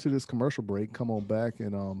and dive into this commercial break. Come on back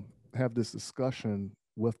and have this discussion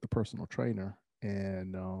with the personal trainer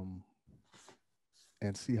and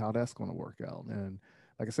see how that's going to work out. And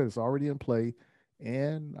like I said, it's already in play.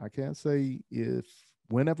 And I can't say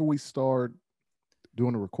whenever we start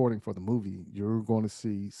doing a recording for the movie, you're going to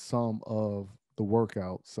see some of the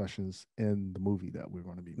workout sessions in the movie that we're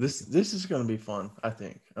going to be This is going to be fun, I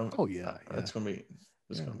think. It's going to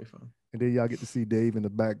be fun. And then y'all get to see Dave in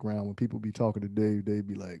the background. When people be talking to Dave, they'd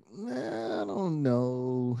be like, I don't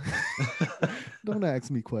know. Don't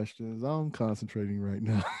ask me questions. I'm concentrating right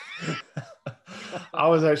now. I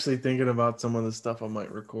was actually thinking about some of the stuff I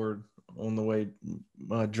might record on the way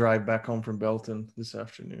drive back home from Belton this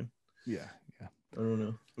afternoon. Yeah. I don't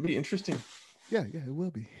know. It'll be interesting. Yeah, it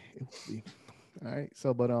will be. All right.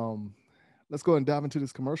 So, but let's go and dive into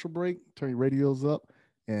this commercial break. Turn your radios up,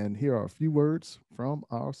 and here are a few words from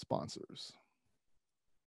our sponsors.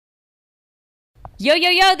 Yo,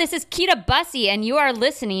 this is Keita Bussey, and you are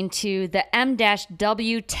listening to the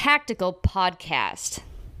M-W Tactical Podcast.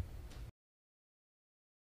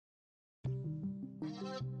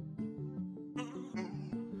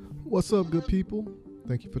 What's up, good people?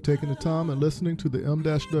 Thank you for taking the time and listening to the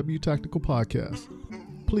M-W Tactical Podcast.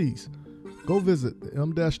 Please go visit the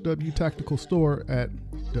M-W Tactical store at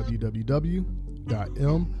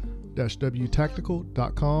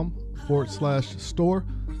www.m-wtactical.com/store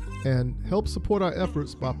and help support our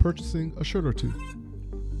efforts by purchasing a shirt or two.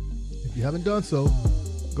 If you haven't done so,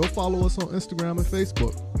 go follow us on Instagram and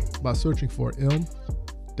Facebook by searching for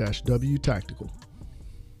M-W Tactical.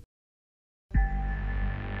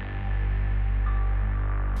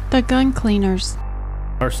 The Gun Cleaners.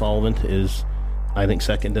 Our solvent is, I think,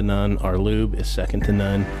 second to none. Our lube is second to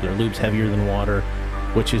none. Our lube's heavier than water,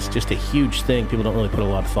 which is just a huge thing. People don't really put a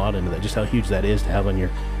lot of thought into that, just how huge that is to have on your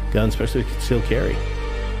gun, especially with concealed carry.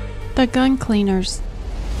 The Gun Cleaners.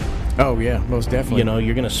 Oh, yeah, most definitely. You know,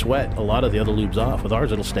 you're going to sweat a lot of the other lubes off. With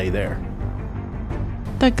ours, it'll stay there.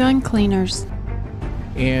 The Gun Cleaners.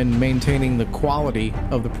 And maintaining the quality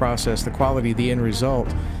of the process, the quality of the end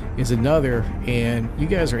result is another, and you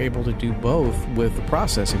guys are able to do both with the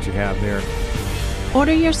process that you have there.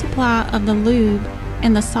 Order your supply of the lube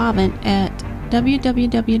and the solvent at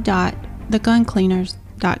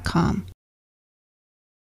www.theguncleaners.com.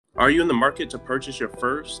 Are you in the market to purchase your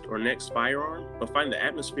first or next firearm, but find the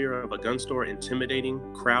atmosphere of a gun store intimidating,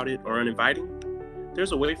 crowded, or uninviting?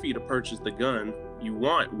 There's a way for you to purchase the gun you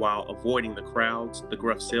want while avoiding the crowds, the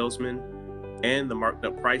gruff salesmen, and the marked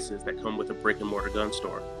up prices that come with a brick and mortar gun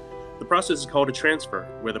store. The process is called a transfer,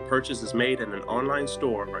 where the purchase is made at an online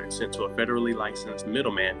store and sent to a federally licensed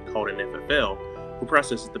middleman called an FFL, who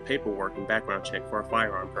processes the paperwork and background check for a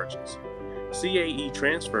firearm purchase. CAE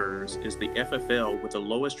Transfers is the FFL with the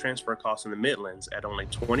lowest transfer cost in the Midlands at only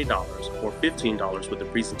 $20 or $15 with the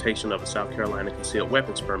presentation of a South Carolina concealed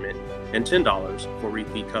weapons permit and $10 for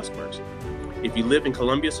repeat customers. If you live in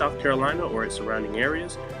Columbia, South Carolina or its surrounding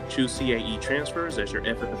areas, choose CAE Transfers as your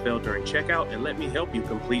FFL during checkout and let me help you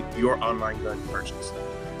complete your online gun purchase.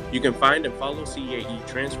 You can find and follow CAE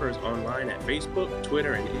Transfers online at Facebook,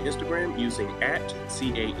 Twitter, and Instagram using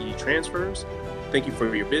 @CAE Transfers. Thank you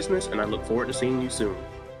for your business, and I look forward to seeing you soon.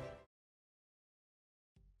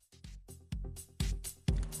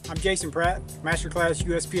 I'm Jason Pratt, Masterclass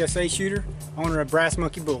USPSA shooter, owner of Brass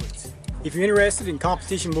Monkey Bullets. If you're interested in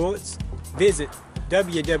competition bullets, visit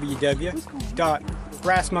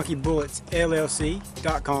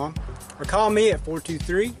www.brassmonkeybulletsllc.com or call me at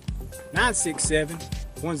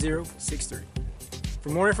 423-967-1063. For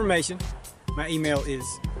more information, my email is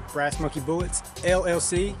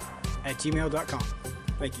brassmonkeybulletsllc@gmail.com.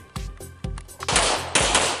 Thank you.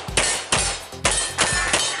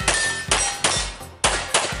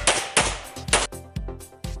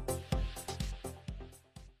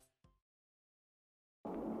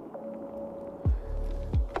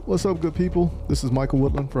 What's up, good people? This is Michael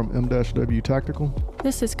Woodland from M-W Tactical.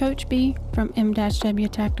 This is Coach B from M-W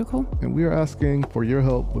Tactical. And we are asking for your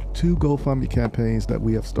help with 2 GoFundMe campaigns that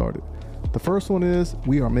we have started. The first one is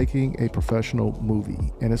we are making a professional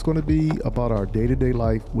movie, and it's going to be about our day-to-day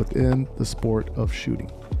life within the sport of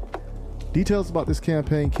shooting. Details about this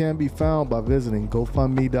campaign can be found by visiting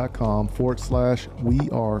gofundme.com/we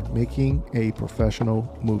are making a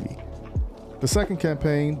professional movie. The second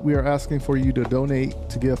campaign, we are asking for you to donate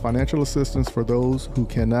to give financial assistance for those who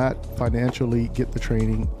cannot financially get the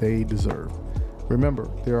training they deserve. Remember,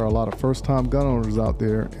 there are a lot of first-time gun owners out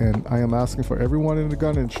there, and I am asking for everyone in the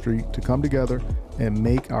gun industry to come together and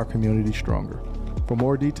make our community stronger. For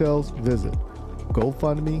more details, visit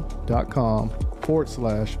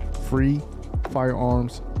gofundme.com/free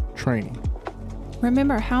firearms training.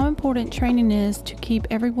 Remember how important training is to keep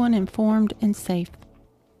everyone informed and safe.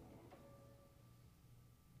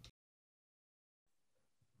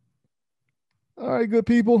 All right, good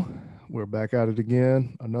people. We're back at it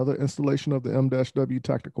again. Another installation of the M-W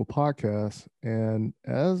Tactical Podcast. And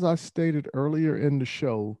as I stated earlier in the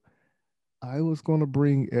show, I was going to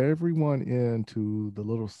bring everyone into the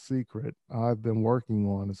little secret I've been working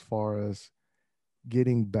on as far as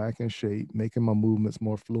getting back in shape, making my movements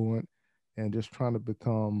more fluent, and just trying to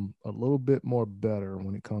become a little bit more better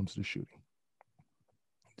when it comes to shooting.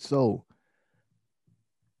 So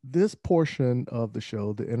this portion of the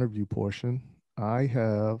show, the interview portion, I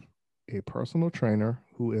have a personal trainer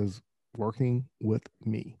who is working with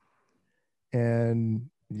me. And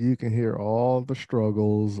you can hear all the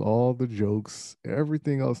struggles, all the jokes,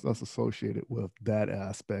 everything else that's associated with that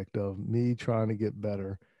aspect of me trying to get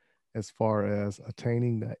better as far as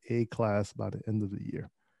attaining that A class by the end of the year.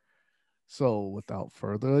 So without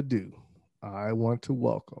further ado, I want to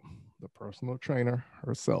welcome the personal trainer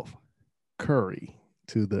herself, Curry,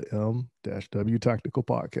 to the M-W Tactical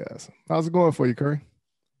Podcast. How's it going for you, Curry?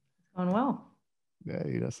 Going well.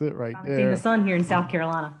 Hey, that's it right I'm there. seeing the sun here in South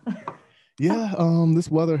Carolina. Yeah, this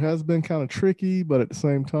weather has been kind of tricky, but at the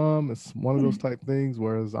same time, it's one of those type things.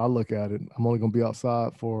 Whereas I look at it, I'm only going to be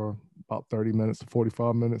outside for about 30 minutes to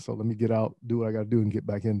 45 minutes. So let me get out, do what I got to do, and get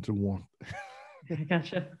back into the warmth.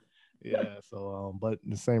 Gotcha. Yeah. So, but in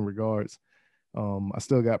the same regards, I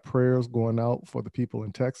still got prayers going out for the people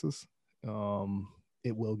in Texas.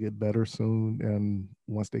 It will get better soon, and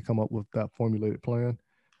once they come up with that formulated plan,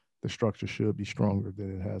 the structure should be stronger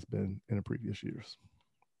than it has been in the previous years.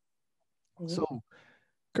 So,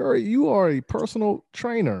 Curry, you are a personal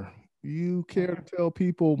trainer. You care to tell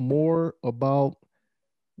people more about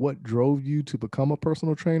what drove you to become a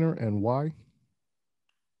personal trainer and why?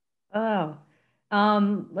 Oh,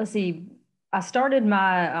 let's see. I started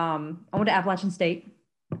I went to Appalachian State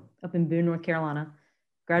up in Boone, North Carolina,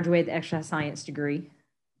 graduated the exercise science degree,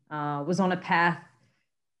 was on a path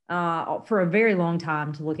for a very long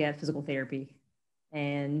time to look at physical therapy.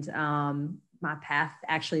 And my path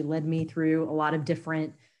actually led me through a lot of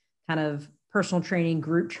different kind of personal training,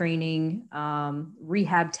 group training,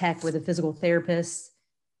 rehab tech with a physical therapist.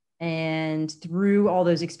 And through all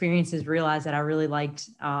those experiences, realized that I really liked,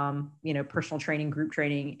 personal training, group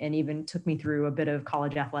training, and even took me through a bit of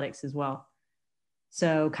college athletics as well.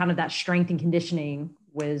 So kind of that strength and conditioning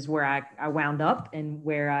was where I wound up and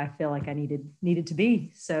where I feel like I needed to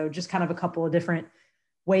be. So just kind of a couple of different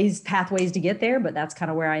pathways to get there, but that's kind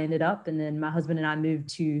of where I ended up. And then my husband and I moved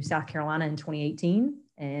to South Carolina in 2018.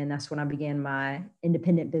 And that's when I began my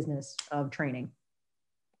independent business of training.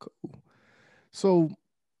 Cool. So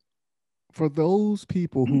for those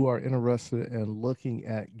people who are interested in looking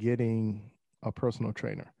at getting a personal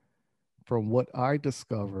trainer, from what I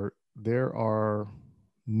discovered, there are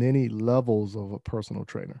many levels of a personal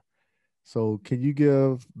trainer. So can you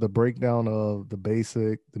give the breakdown of the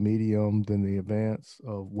basic, the medium, then the advanced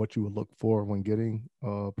of what you would look for when getting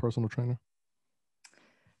a personal trainer?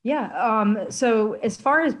 Yeah. So as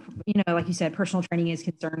far as, like you said, personal training is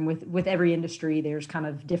concerned with every industry, there's kind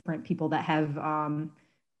of different people that have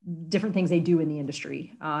different things they do in the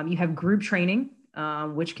industry. You have group training,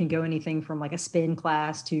 which can go anything from like a spin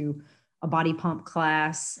class to a body pump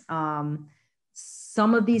class.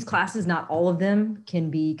 Some of these classes, not all of them, can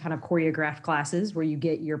be kind of choreographed classes where you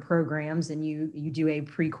get your programs and you do a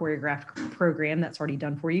pre-choreographed program that's already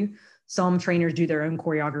done for you. Some trainers do their own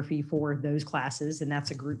choreography for those classes, and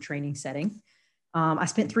that's a group training setting. I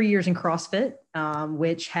spent 3 years in CrossFit,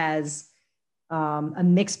 which has a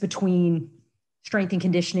mix between strength and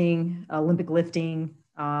conditioning, Olympic lifting,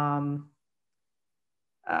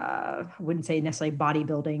 I wouldn't say necessarily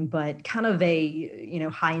bodybuilding, but kind of a,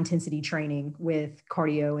 high intensity training with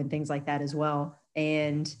cardio and things like that as well.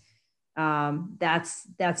 And that's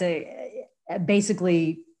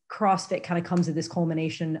basically CrossFit kind of comes to this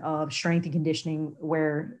culmination of strength and conditioning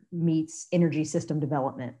where meets energy system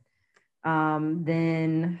development.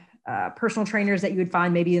 Then personal trainers that you would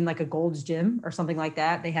find maybe in like a Gold's Gym or something like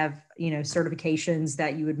that. They have, certifications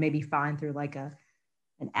that you would maybe find through like an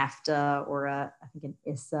AFTA or I think an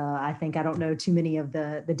ISSA. I don't know too many of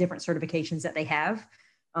the different certifications that they have.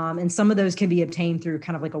 And some of those can be obtained through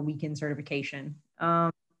kind of like a weekend certification.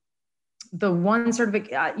 The one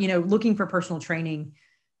looking for personal training,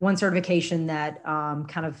 one certification that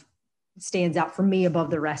kind of stands out for me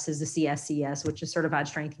above the rest is the CSCS, which is Certified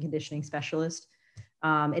Strength and Conditioning Specialist.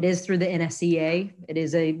 It is through the NSCA. It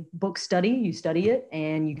is a book study. You study it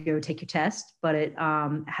and you go take your test, but it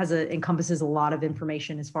encompasses a lot of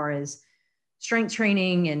information as far as strength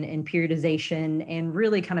training and periodization and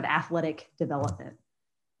really kind of athletic development.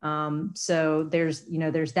 So there's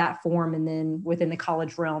that form. And then within the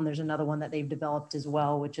college realm, there's another one that they've developed as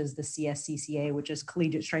well, which is the CSCCA, which is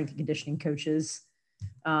Collegiate Strength and Conditioning Coaches,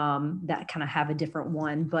 that kind of have a different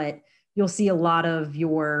one, but you'll see a lot of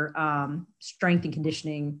your strength and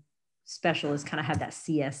conditioning specialists kind of have that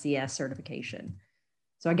CSCS certification.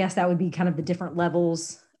 So I guess that would be kind of the different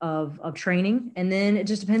levels of training. And then it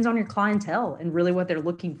just depends on your clientele and really what they're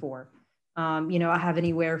looking for. I have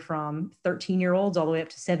anywhere from 13-year-olds all the way up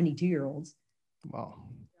to 72-year-olds. Wow.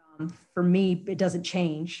 For me, it doesn't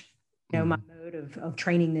change. My mode of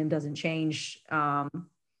training them doesn't change.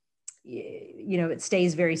 It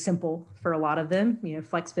stays very simple for a lot of them,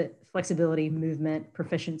 flexibility, movement,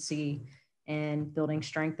 proficiency, and building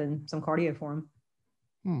strength and some cardio for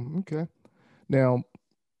them. Okay. Now,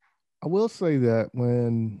 I will say that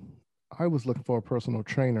when I was looking for a personal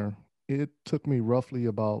trainer, it took me roughly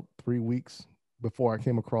about 3 weeks before I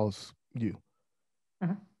came across you.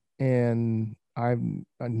 Uh-huh. And I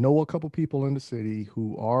know a couple people in the city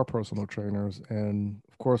who are personal trainers. And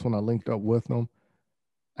of course, when I linked up with them,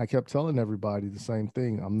 I kept telling everybody the same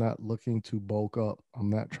thing. I'm not looking to bulk up. I'm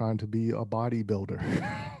not trying to be a bodybuilder.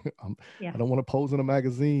 I don't want to pose in a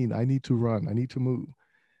magazine. I need to run. I need to move.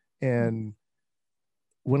 And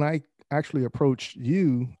when I actually approached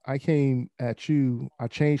you, I came at you, I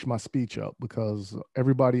changed my speech up because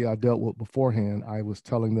everybody I dealt with beforehand, I was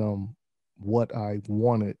telling them what I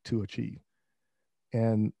wanted to achieve.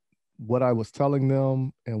 And what I was telling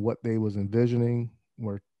them and what they was envisioning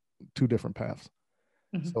were two different paths.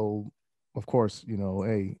 So, of course, you know,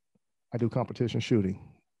 hey, I do competition shooting.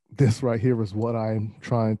 This right here is what I'm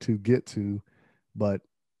trying to get to, but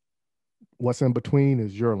what's in between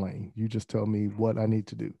is your lane. You just tell me what I need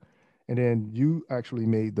to do. And then you actually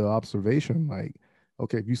made the observation like,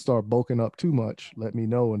 okay, if you start bulking up too much, let me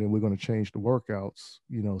know. And then we're going to change the workouts,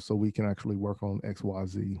 you know, so we can actually work on X, Y,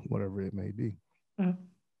 Z, whatever it may be.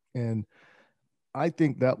 And I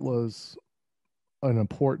think that was an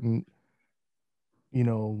important, you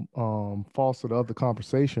know, facet of the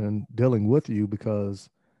conversation dealing with you, because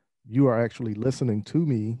you are actually listening to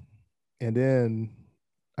me. And then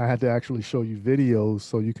I had to actually show you videos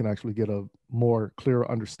so you can actually get a more clear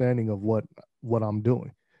understanding of what I'm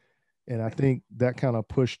doing. And I think that kind of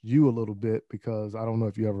pushed you a little bit, because I don't know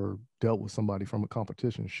if you ever dealt with somebody from a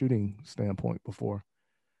competition shooting standpoint before,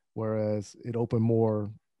 whereas it opened more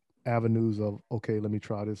avenues of, okay, let me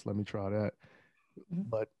try this, let me try that.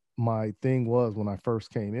 But my thing was, when I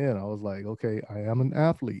first came in, I was like, okay, I am an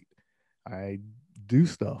athlete. I do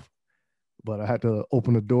stuff, but I had to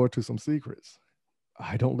open the door to some secrets.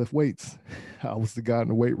 I don't lift weights. I was the guy in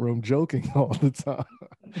the weight room joking all the time,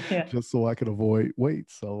 just so I could avoid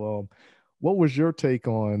weights. So what was your take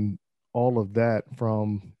on all of that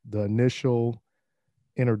from the initial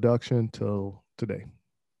introduction till today?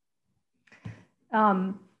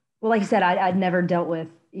 Well, like I said, I'd never dealt with,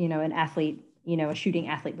 you know, an athlete, you know, a shooting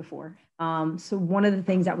athlete before. So one of the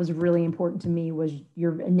things that was really important to me was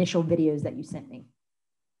your initial videos that you sent me.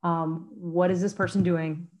 What is this person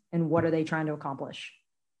doing and what are they trying to accomplish?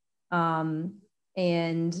 And,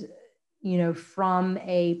 you know, from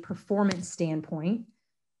a performance standpoint,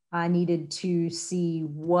 I needed to see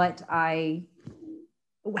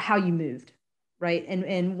how you moved, right?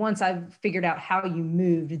 And once I've figured out how you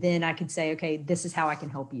moved, then I could say, okay, this is how I can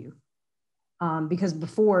help you. Because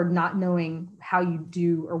before, not knowing how you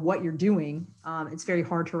do or what you're doing, it's very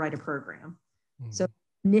hard to write a program. So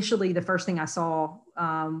initially, the first thing I saw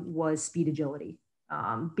was speed agility,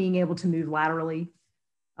 being able to move laterally,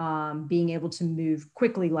 being able to move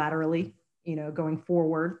quickly laterally, you know, going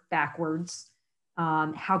forward, backwards.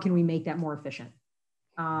 How can we make that more efficient?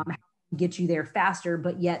 How can we get you there faster,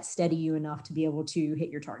 but yet steady you enough to be able to hit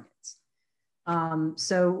your targets?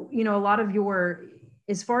 So, you know, a lot of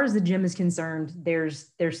as far as the gym is concerned,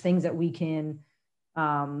 there's things that we can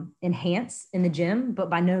enhance in the gym, but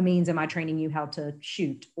by no means am I training you how to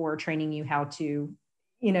shoot or training you how to,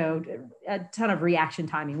 you know, a ton of reaction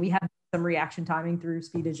timing. We have some reaction timing through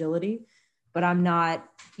speed agility, but I'm not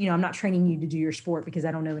training you to do your sport because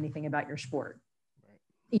I don't know anything about your sport,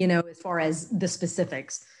 you know, as far as the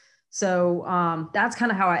specifics. So that's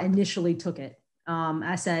kind of how I initially took it.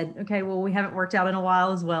 I said, okay, well, we haven't worked out in a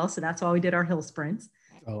while as well. So that's why we did our hill sprints.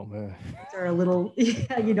 Oh man. They're a little,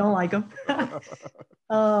 yeah, you don't like them.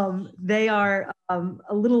 They are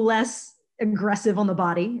a little less aggressive on the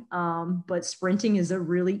body, but sprinting is a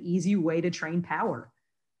really easy way to train power.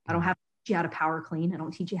 I don't have to teach you how to power clean. I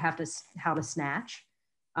don't teach you how to snatch.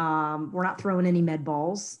 We're not throwing any med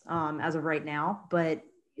balls as of right now, but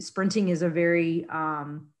sprinting is a very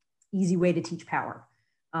easy way to teach power.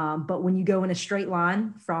 But when you go in a straight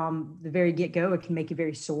line from the very get-go, it can make you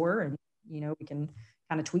very sore, and you know, we can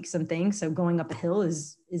kind of tweak some things. So going up a hill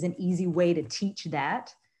is an easy way to teach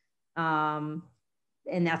that. And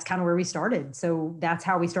that's kind of where we started. So that's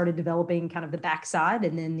how we started developing kind of the backside.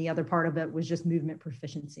 And then the other part of it was just movement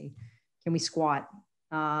proficiency. Can we squat?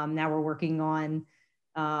 Now we're working on,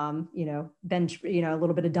 you know, bench, you know, a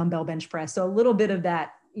little bit of dumbbell bench press. So a little bit of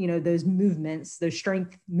that, you know, those movements, those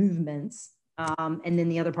strength movements. And then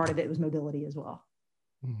the other part of it was mobility as well.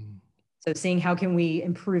 Mm-hmm. So seeing how can we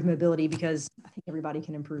improve mobility, because I think everybody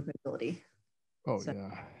can improve mobility. Oh, so.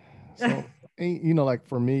 Yeah. So, you know, like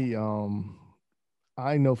for me,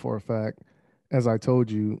 I know for a fact, as I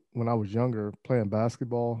told you, when I was younger playing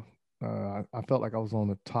basketball, I felt like I was on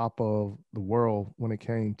the top of the world when it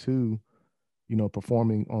came to, you know,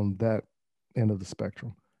 performing on that end of the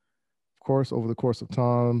spectrum. Of course, over the course of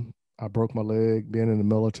time, I broke my leg being in the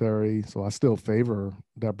military. So I still favor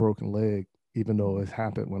that broken leg, even though it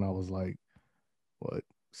happened when I was like,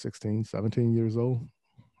 16, 17 years old,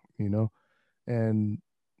 you know, and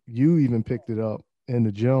you even picked it up in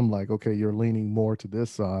the gym, like, okay, you're leaning more to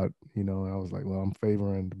this side, you know, and I was like, well, I'm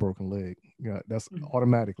favoring the broken leg. Yeah, that's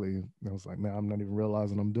automatically. I was like, man, I'm not even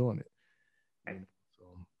realizing I'm doing it. Right. So,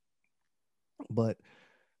 but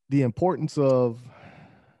the importance of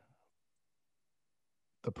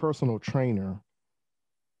the personal trainer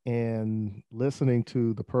and listening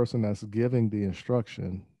to the person that's giving the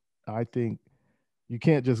instruction, I think you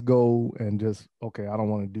can't just go and just, okay, I don't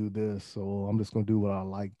want to do this, so I'm just going to do what I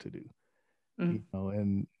like to do. You know,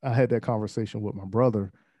 and I had that conversation with my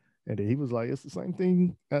brother, and he was like, it's the same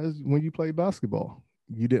thing as when you play basketball.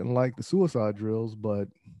 You didn't like the suicide drills, but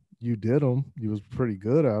you did them. You was pretty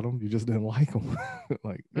good at them. You just didn't like them.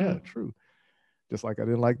 Like, yeah, true. Just like I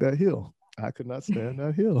didn't like that hill. I could not stand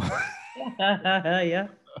that hill. Yeah.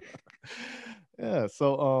 Yeah.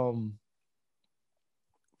 So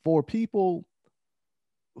for people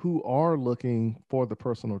who are looking for the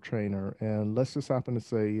personal trainer, and let's just happen to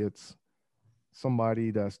say it's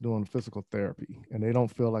somebody that's doing physical therapy and they don't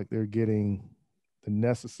feel like they're getting the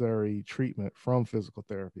necessary treatment from physical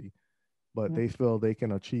therapy, but they feel they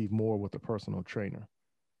can achieve more with a personal trainer.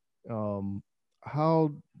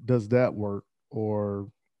 How does that work? Or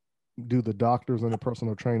do the doctors and the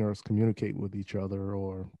personal trainers communicate with each other,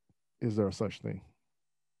 or is there such thing?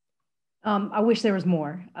 I wish there was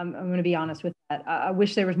more. I'm going to be honest with that. I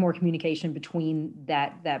wish there was more communication between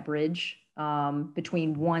that bridge,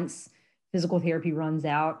 between once physical therapy runs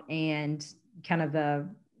out and kind of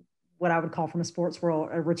what I would call from a sports world,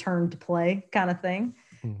 a return to play kind of thing.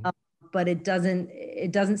 But it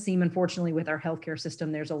doesn't seem, unfortunately, with our healthcare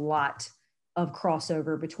system, there's a lot of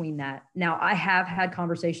crossover between that. Now, I have had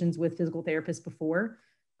conversations with physical therapists before.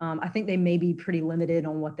 I think they may be pretty limited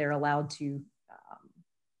on what they're allowed to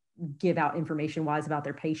give out information wise about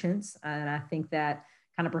their patients. And I think that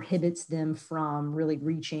kind of prohibits them from really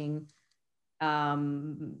reaching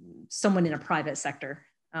someone in a private sector.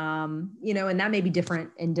 You know, and that may be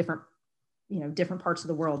different in different parts of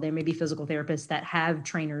the world. There may be physical therapists that have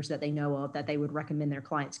trainers that they know of that they would recommend their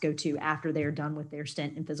clients go to after they're done with their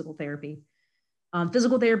stint in physical therapy.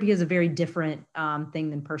 Physical therapy is a very different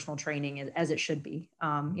thing than personal training, as it should be.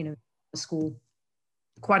 You know, school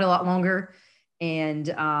quite a lot longer, and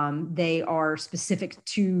they are specific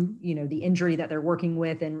to, you know, the injury that they're working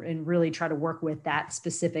with, and really try to work with that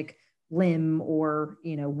specific limb or,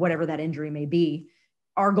 you know, whatever that injury may be.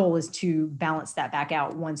 Our goal is to balance that back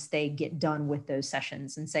out once they get done with those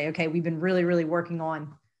sessions and say, okay, we've been really, really working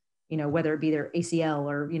on, you know, whether it be their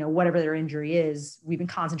ACL or, you know, whatever their injury is, we've been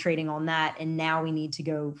concentrating on that. And now we need to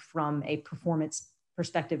go from a performance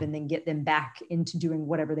perspective and then get them back into doing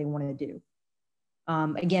whatever they want to do.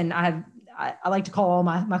 Again, I like to call all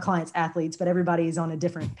my clients athletes, but everybody is on a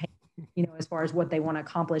different page, you know, as far as what they want to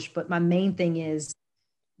accomplish. But my main thing is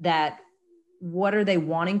that what are they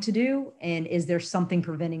wanting to do? And is there something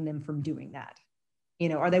preventing them from doing that? You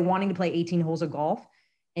know, are they wanting to play 18 holes of golf?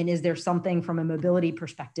 And is there something from a mobility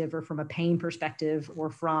perspective or from a pain perspective or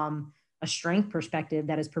from a strength perspective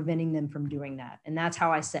that is preventing them from doing that? And that's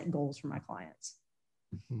how I set goals for my clients.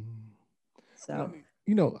 So,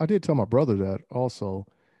 you know, I did tell my brother that also,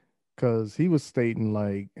 because he was stating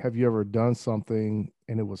like, have you ever done something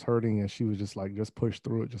and it was hurting? And she was just like, just push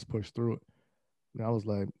through it, just push through it. And I was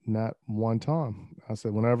like, not one time. I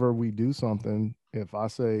said, whenever we do something, if I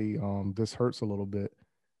say this hurts a little bit,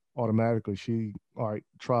 automatically all right,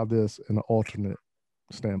 try this in an alternate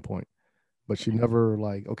standpoint. But she never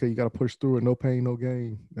like, okay, you got to push through it, no pain, no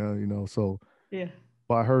gain. You know, so yeah,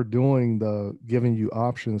 by her giving you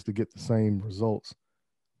options to get the same results,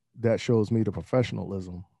 that shows me the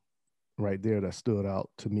professionalism right there that stood out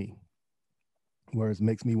to me. Whereas it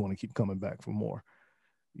makes me want to keep coming back for more.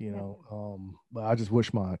 You know, but I just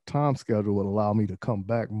wish my time schedule would allow me to come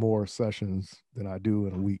back more sessions than I do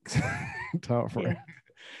in a week's time frame. Yeah.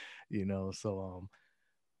 You know, so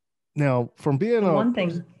now from being one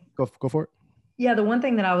thing, go for it. Yeah, the one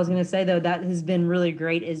thing that I was going to say though that has been really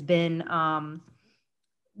great has been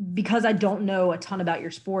because I don't know a ton about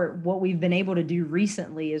your sport. What we've been able to do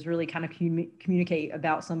recently is really kind of communicate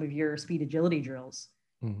about some of your speed agility drills.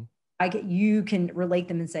 Mm-hmm. You can relate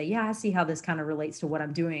them and say, yeah, I see how this kind of relates to what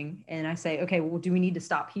I'm doing. And I say, okay, well, do we need to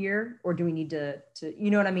stop here or do we need to you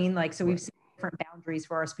know what I mean? Like, so we've seen different boundaries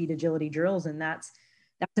for our speed agility drills, and that's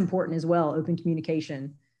important as well. Open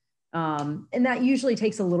communication. And that usually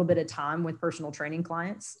takes a little bit of time with personal training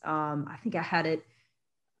clients. I think I had it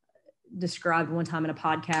described one time in a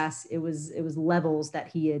podcast. It was levels that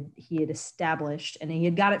he had established, and he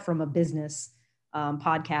had got it from a business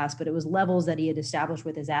podcast, but it was levels that he had established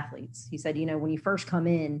with his athletes. He said, you know, when you first come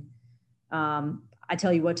in, I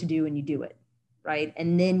tell you what to do and you do it, right?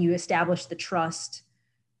 And then you establish the trust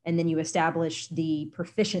and then you establish the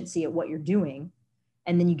proficiency at what you're doing.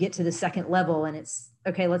 And then you get to the second level and it's,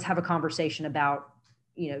 okay, let's have a conversation about,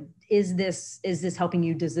 you know, is this helping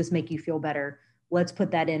you? Does this make you feel better? Let's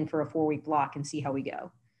put that in for a 4-week block and see how we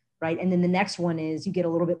go. Right. And then the next one is you get a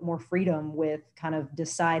little bit more freedom with kind of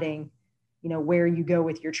deciding, you know, where you go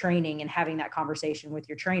with your training and having that conversation with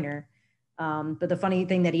your trainer. But the funny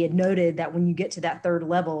thing that he had noted that when you get to that third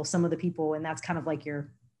level, some of the people, and that's kind of like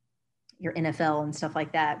your NFL and stuff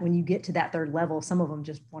like that, when you get to that third level, some of them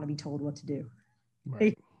just want to be told what to do.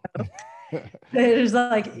 Right. They're just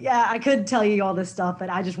like, yeah, I could tell you all this stuff,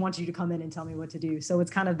 but I just want you to come in and tell me what to do. So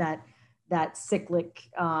it's kind of that cyclic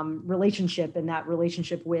relationship, and that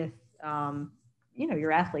relationship with, you know,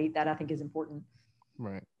 your athlete, that I think is important.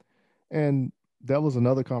 Right. And that was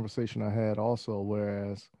another conversation I had also,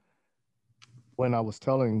 whereas when I was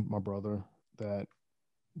telling my brother that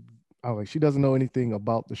I was like, she doesn't know anything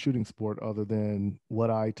about the shooting sport other than what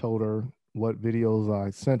I told her, what videos I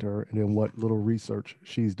sent her, and then what little research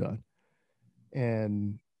she's done.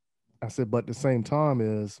 And I said, but at the same time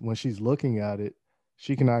is when she's looking at it,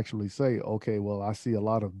 she can actually say, okay, well, I see a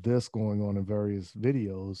lot of this going on in various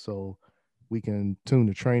videos, so we can tune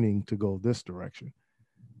the training to go this direction.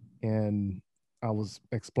 And I was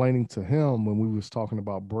explaining to him when we was talking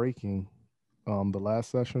about breaking the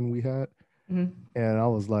last session we had, and I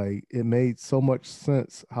was like, it made so much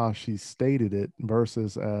sense how she stated it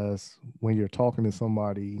versus as when you're talking to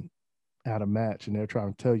somebody at a match and they're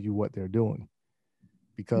trying to tell you what they're doing,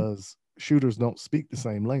 because shooters don't speak the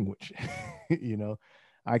same language. You know,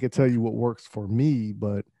 I could tell you what works for me,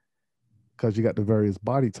 but because you got the various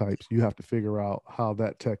body types, you have to figure out how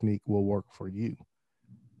that technique will work for you.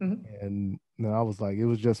 And then I was like, it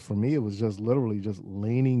was just, for me, it was just literally just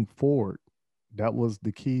leaning forward. That was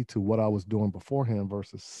the key to what I was doing beforehand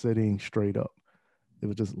versus sitting straight up. It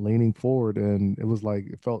was just leaning forward, and it was like,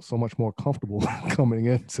 it felt so much more comfortable coming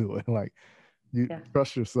into it. Like you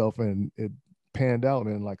trust yourself, and it panned out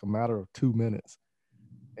in like a matter of 2 minutes.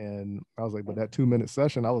 And I was like, but that 2-minute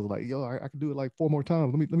session, I was like, yo, I could do it like 4 more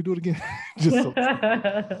times. Let me do it again. Just so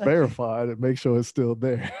verify it and make sure it's still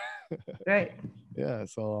there. Right. Yeah.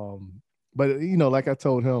 So, but you know, like I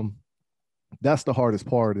told him, that's the hardest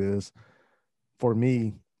part is for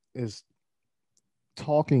me is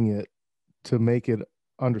talking it to make it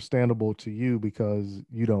understandable to you because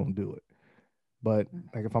you don't do it. But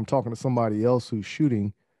like if I'm talking to somebody else who's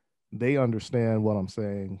shooting, they understand what I'm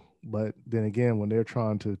saying. But then again, when they're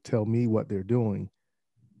trying to tell me what they're doing,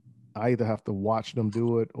 I either have to watch them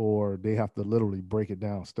do it or they have to literally break it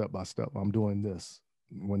down step by step. I'm doing this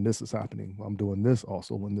when this is happening. I'm doing this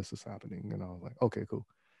also when this is happening. And I was like, okay, cool.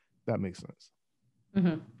 That makes sense.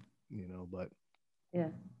 You know, but yeah,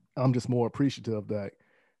 I'm just more appreciative that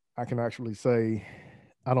I can actually say,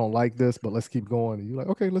 I don't like this, but let's keep going. And you're like,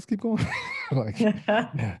 okay, let's keep going. Like,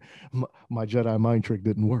 yeah, my Jedi mind trick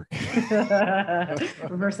didn't work.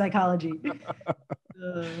 Reverse psychology.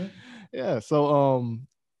 Yeah. So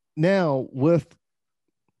now with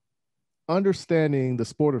understanding the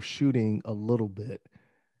sport of shooting a little bit,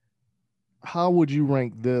 how would you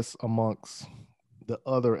rank this amongst the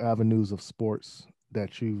other avenues of sports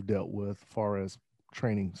that you've dealt with as far as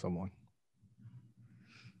training someone?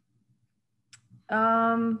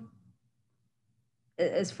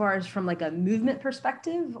 As far as from like a movement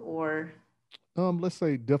perspective, or let's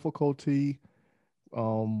say difficulty,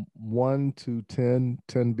 1 to 10,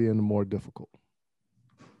 10 being the more difficult.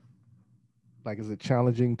 Like, is it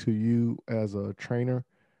challenging to you as a trainer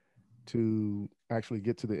to actually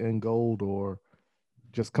get to the end goal, or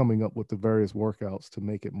just coming up with the various workouts to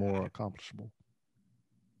make it more accomplishable?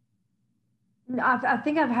 I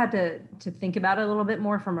think I've had to think about it a little bit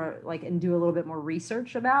more and do a little bit more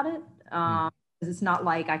research about it. It's not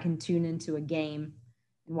like I can tune into a game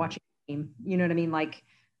and watch a game. You know what I mean? Like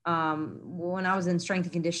when I was in strength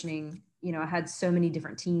and conditioning, you know, I had so many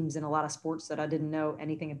different teams in a lot of sports that I didn't know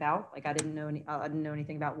anything about. Like I didn't know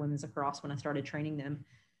anything about women's lacrosse when I started training them.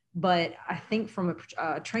 But I think from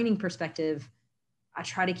a training perspective, I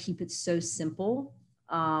try to keep it so simple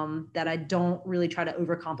that I don't really try to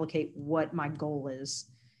overcomplicate what my goal is.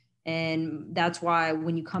 And that's why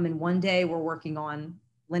when you come in one day, we're working on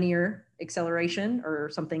linear acceleration or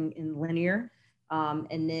something in linear.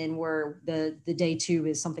 And then the day 2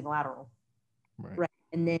 is something lateral. Right.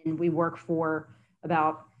 And then we work for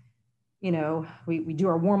about, you know, we do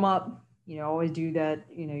our warm up, you know, always do that,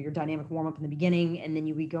 you know, your dynamic warm up in the beginning. And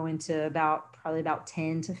then we go into probably about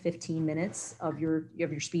 10 to 15 minutes of your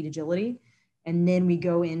speed agility. And then we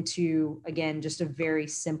go into, again, just a very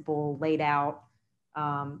simple laid out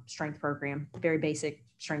strength program, very basic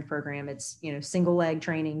strength program. It's, single leg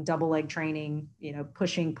training, double leg training,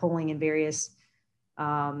 pushing, pulling in various,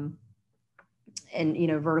 and,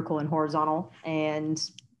 vertical and horizontal, and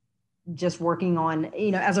just working on,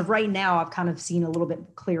 as of right now, I've kind of seen a little bit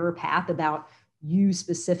clearer path about you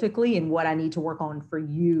specifically and what I need to work on for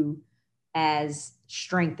you as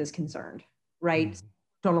strength is concerned, right?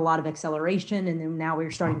 Done a lot of acceleration, and then now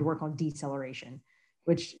we're starting to work on deceleration,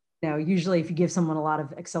 which, usually if you give someone a lot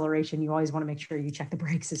of acceleration, you always want to make sure you check the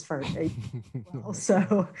brakes as first.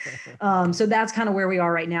 So that's kind of where we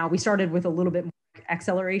are right now. We started with a little bit more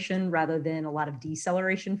acceleration rather than a lot of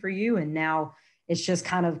deceleration for you. And now it's just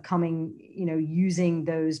kind of coming, using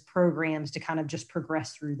those programs to kind of just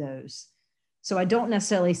progress through those. So I don't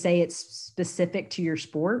necessarily say it's specific to your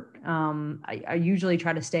sport. I usually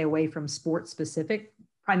try to stay away from sport specific,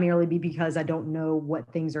 primarily because I don't know what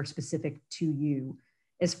things are specific to you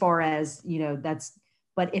as far as,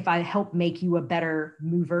 but if I help make you a better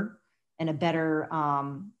mover and a better,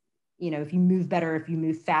 if you move better, if you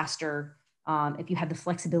move faster, if you have the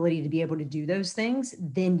flexibility to be able to do those things,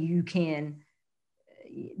 then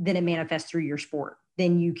it manifests through your sport.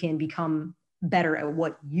 Then you can become better at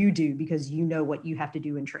what you do because you know what you have to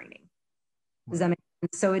do in training. Does that make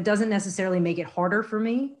sense? So it doesn't necessarily make it harder for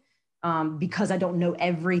me because I don't know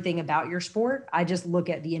everything about your sport. I just look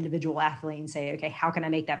at the individual athlete and say, okay, how can I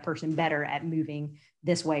make that person better at moving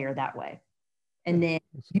this way or that way? And then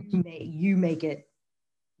you make it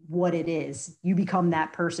what it is. You become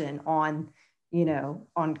that person on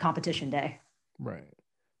competition day. Right.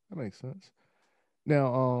 That makes sense.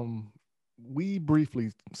 Now, we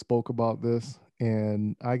briefly spoke about this,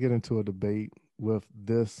 and I get into a debate with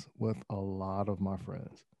a lot of my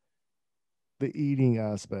friends. The eating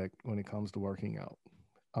aspect when it comes to working out.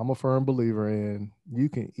 I'm a firm believer in you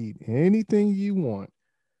can eat anything you want.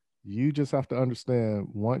 You just have to understand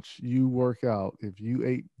once you work out, if you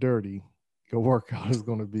ate dirty, your workout is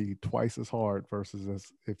going to be twice as hard versus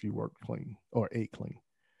as if you worked clean or ate clean.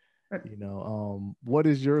 What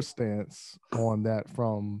is your stance on that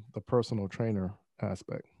from the personal trainer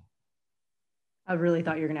aspect? I really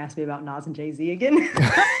thought you were going to ask me about Nas and Jay-Z again.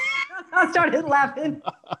 I started laughing.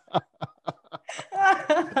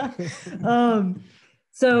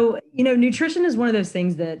 So, nutrition is one of those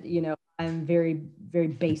things that, I'm very, very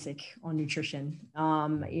basic on nutrition.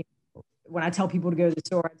 When I tell people to go to the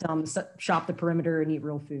store, I tell them to shop the perimeter and eat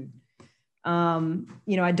real food.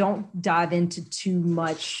 I don't dive into too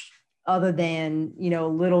much other than, a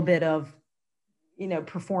little bit of,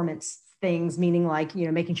 performance things, meaning like,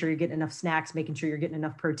 making sure you're getting enough snacks, making sure you're getting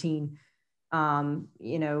enough protein,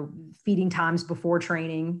 feeding times before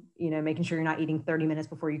training, making sure you're not eating 30 minutes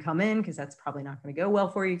before you come in, because that's probably not going to go well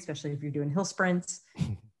for you, especially if you're doing hill sprints.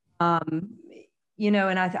 And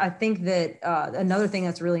I think that another thing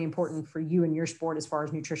that's really important for you and your sport as far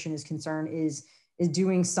as nutrition is concerned is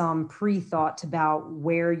doing some pre-thought about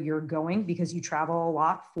where you're going, because you travel a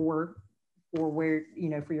lot for where,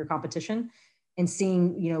 for your competition, and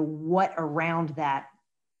seeing, what around that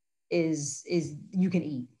is you can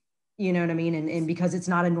eat, you know what I mean? And because it's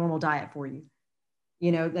not a normal diet for you,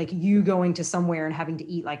 like you going to somewhere and having to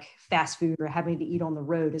eat like fast food or having to eat on the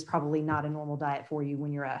road is probably not a normal diet for you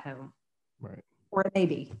when you're at home. Right. Or it may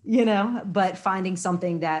be, but finding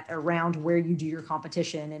something that around where you do your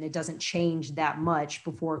competition and it doesn't change that much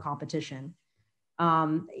before competition.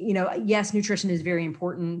 Yes, nutrition is very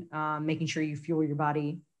important, making sure you fuel your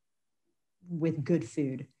body with good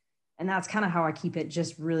food. And that's kind of how I keep it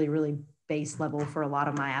just really, really base level for a lot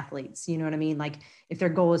of my athletes. You know what I mean? Like if their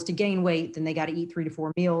goal is to gain weight, then they got to eat 3 to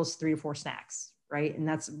 4 meals, 3 to 4 snacks, right? And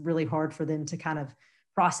that's really hard for them to kind of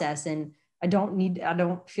process. And I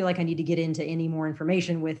don't feel like I need to get into any more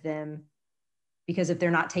information with them, because if they're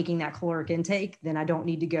not taking that caloric intake, then I don't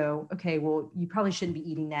need to go, okay, well, you probably shouldn't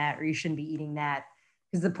be eating that, or you shouldn't be eating that.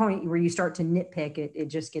 Because the point where you start to nitpick, it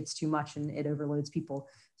just gets too much and it overloads people.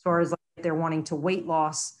 As far as like if they're wanting to weight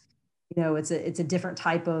loss, it's a different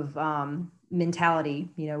type of mentality.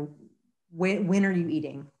 When are you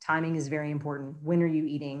eating? Timing is very important. When are you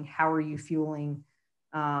eating? How are you fueling?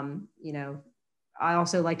 I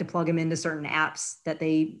also like to plug them into certain apps that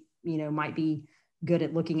they, might be good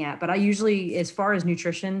at looking at. But I usually, as far as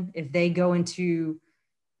nutrition, if they go into,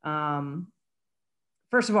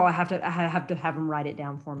 first of all, I have to have them write it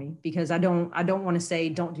down for me, because I don't want to say,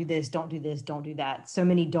 don't do this, don't do this, don't do that. So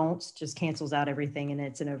many don'ts just cancels out everything, and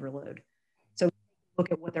it's an overload. So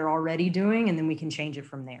look at what they're already doing, and then we can change it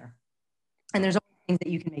from there. And there's always things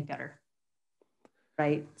that you can make better.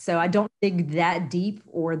 Right. So I don't dig that deep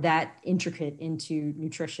or that intricate into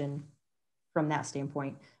nutrition from that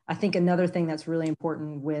standpoint. I think another thing that's really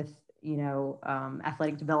important with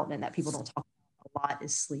athletic development that people don't talk about a lot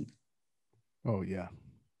is sleep. Oh yeah.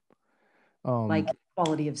 Like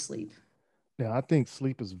quality of sleep. Yeah, I think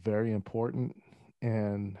sleep is very important.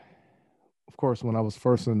 And of course, when I was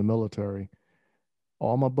first in the military,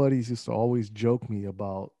 all my buddies used to always joke me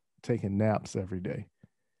about taking naps every day.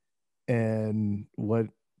 And what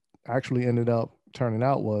actually ended up turning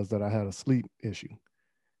out was that I had a sleep issue,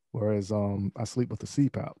 whereas I sleep with a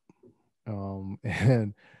CPAP.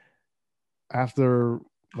 And after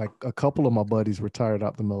like a couple of my buddies retired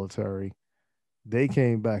out the military, they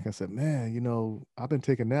came back and said, man, I've been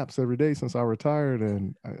taking naps every day since I retired,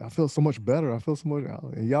 and I feel so much better. I feel so much.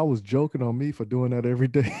 And y'all was joking on me for doing that every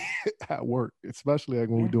day at work, especially like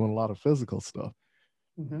when we're doing a lot of physical stuff.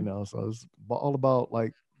 So it's all about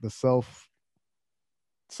like the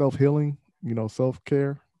self-healing,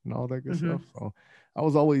 self-care and all that good stuff. So I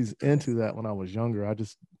was always into that when I was younger. I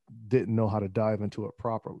just didn't know how to dive into it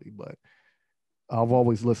properly, but I've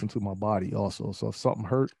always listened to my body also. So if something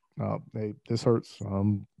hurt, hey, this hurts.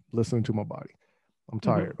 I'm listening to my body. I'm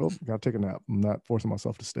tired. Oh, gotta take a nap. I'm not forcing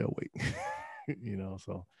myself to stay awake.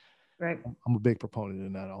 So right. I'm a big proponent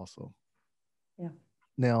in that also. Yeah.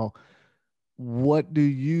 Now, how do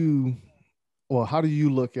you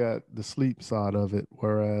look at the sleep side of it?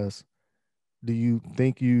 Whereas, do you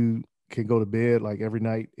think you can go to bed like every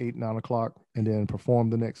night, 8, 9 o'clock, and then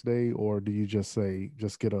perform the next day? Or do you just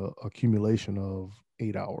get a accumulation of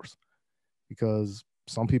 8 hours? Because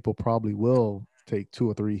some people probably will take 2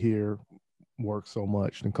 or 3 here, work so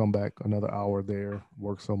much, then come back another hour there,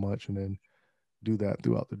 work so much, and then do that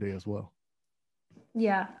throughout the day as well.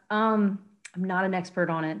 Yeah. I'm not an expert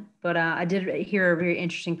on it, but I did hear a very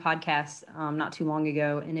interesting podcast not too long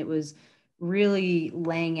ago, and it was really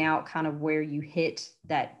laying out kind of where you hit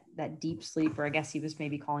that deep sleep, or I guess he was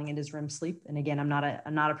maybe calling it his REM sleep. And again, I'm not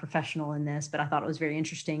a professional in this, but I thought it was very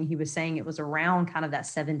interesting. He was saying it was around kind of that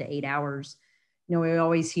 7 to 8 hours. We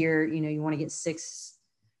always hear, you want to get six,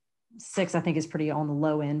 I think is pretty on the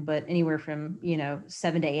low end, but anywhere from,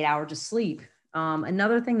 7 to 8 hours of sleep.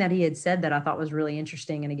 Another thing that he had said that I thought was really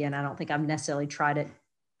interesting, and again, I don't think I've necessarily tried it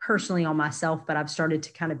personally on myself, but I've started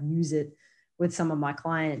to kind of use it with some of my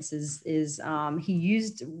clients, is he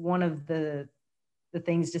used one of the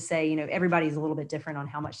things to say, everybody's a little bit different on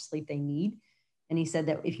how much sleep they need. And he said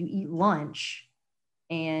that if you eat lunch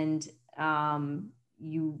and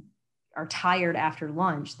you are tired after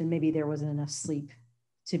lunch, then maybe there wasn't enough sleep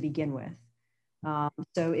to begin with.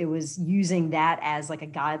 So it was using that as like a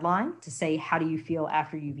guideline to say, how do you feel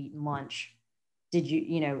after you've eaten lunch? Did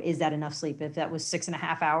you, is that enough sleep? If that was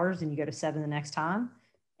 6.5 hours and you go to 7 the next time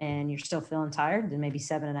and you're still feeling tired, then maybe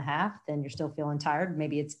 7.5, then you're still feeling tired.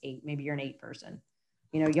 Maybe it's 8, maybe you're an 8 person.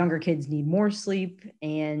 Younger kids need more sleep.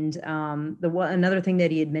 And another thing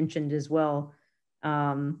that he had mentioned as well,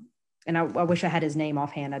 and I wish I had his name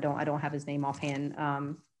offhand. I don't have his name offhand.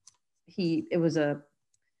 It was an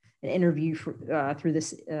interview through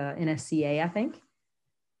this NSCA, I think.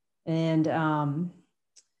 And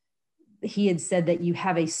he had said that you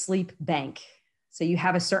have a sleep bank. So you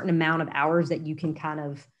have a certain amount of hours that you can kind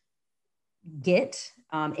of get.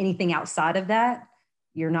 Anything outside of that,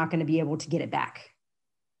 you're not going to be able to get it back.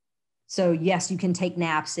 So yes, you can take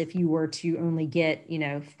naps. If you were to only get,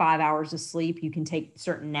 5 hours of sleep, you can take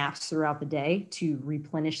certain naps throughout the day to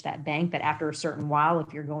replenish that bank. But after a certain while,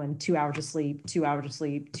 if you're going 2 hours of sleep, 2 hours of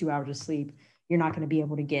sleep, 2 hours of sleep, you're not going to be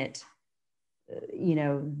able to get,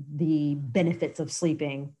 the benefits of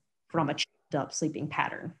sleeping from a chopped up sleeping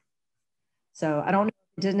pattern. So I don't know.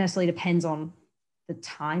 It necessarily depends on the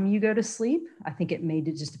time you go to sleep. I think it may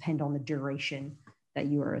just depend on the duration that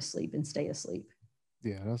you are asleep and stay asleep.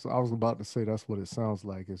 Yeah, I was about to say that's what it sounds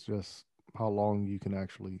like. It's just how long you can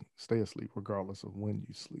actually stay asleep, regardless of when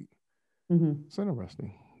you sleep. Mm-hmm. It's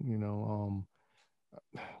interesting.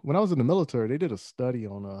 When I was in the military, they did a study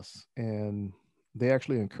on us, and they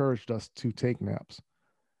actually encouraged us to take naps.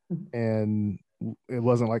 Mm-hmm. And it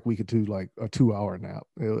wasn't like we could do like a 2-hour nap.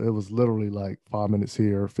 It was literally like 5 minutes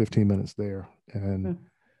here, 15 minutes there, and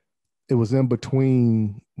it was in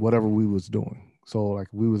between whatever we was doing. So like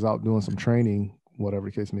we was out doing some training, whatever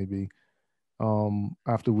the case may be.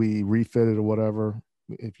 After we refitted or whatever,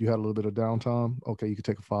 if you had a little bit of downtime, okay, you could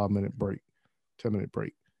take a 5-minute break, 10-minute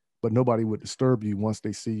break, but nobody would disturb you once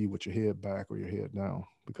they see you with your head back or your head down,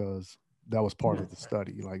 because that was part of the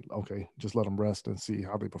study. Like, okay, just let them rest and see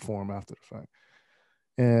how they perform after the fact.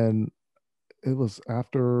 And it was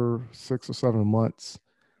after 6 or 7 months,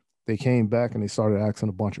 they came back and they started asking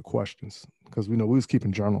a bunch of questions, because we was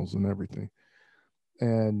keeping journals and everything.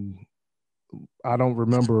 And I don't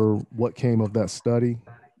remember what came of that study,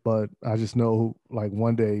 But I just know, like,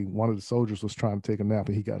 one day one of the soldiers was trying to take a nap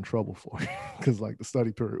and he got in trouble for it because like the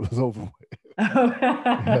study period was over with.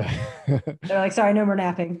 They're like, sorry, no more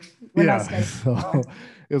napping. We're not studying. So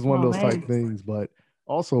it was one of those type things. But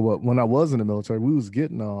also, when I was in the military, we was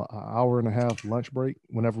getting an hour and a half lunch break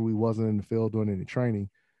whenever we wasn't in the field doing any training.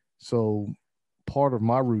 So part of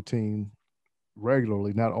my routine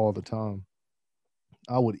regularly, not all the time,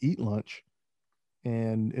 I would eat lunch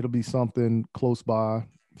and it'll be something close by,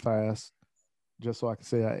 fast, just so I can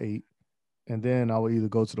say I ate. And then I would either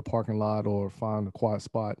go to the parking lot or find a quiet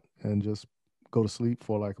spot and just go to sleep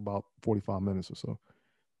for like about 45 minutes or so.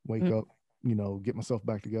 Wake up, get myself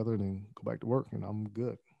back together and then go back to work and I'm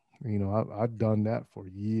good. I've done that for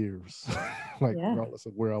years, regardless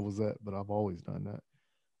of where I was at, but I've always done that.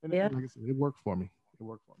 And like I said, it worked for me.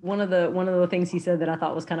 One of the things he said that I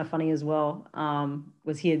thought was kind of funny as well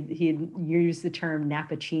was he had used the term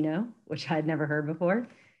nappuccino, which I had never heard before.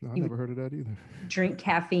 No, I never heard of that either. Drink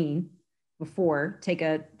caffeine before, take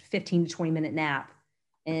a 15 to 20 minute nap.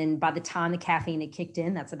 And by the time the caffeine had kicked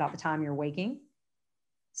in, that's about the time you're waking.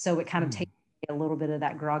 So it kind of takes a little bit of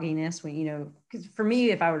that grogginess when, because for me,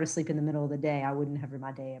 if I were to sleep in the middle of the day, I wouldn't have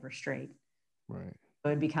my day ever straight. Right. So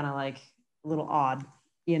it'd be kind of like a little odd,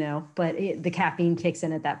 but the caffeine kicks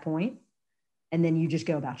in at that point and then you just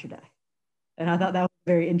go about your day. And I thought that was a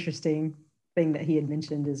very interesting thing that he had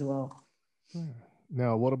mentioned as well. Yeah.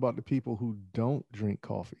 Now, what about the people who don't drink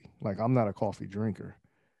coffee? Like, I'm not a coffee drinker.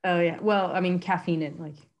 Oh yeah. Well, I mean, caffeine in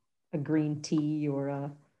like a green tea or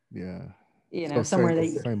so somewhere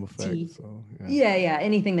that same effect. Tea. So yeah.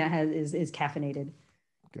 Anything that is caffeinated.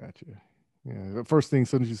 Gotcha. Yeah. The first thing, as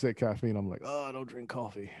soon as you said caffeine, I'm like, oh, I don't drink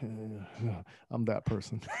coffee. I'm that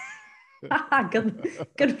person.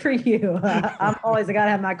 Good for you. I'm always I gotta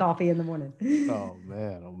have my coffee in the morning. Oh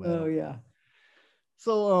man. Oh yeah.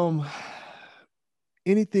 So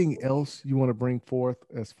anything else you want to bring forth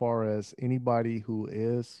as far as anybody who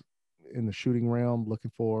is in the shooting realm looking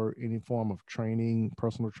for any form of training,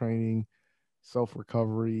 personal training,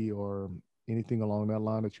 self-recovery, or anything along that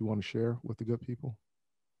line that you want to share with the good people?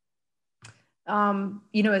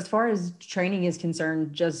 As far as training is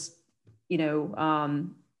concerned, just,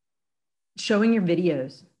 showing your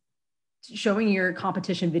videos, showing your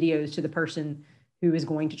competition videos to the person who is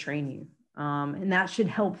going to train you. And that should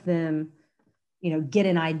help them, get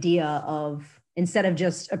an idea of, instead of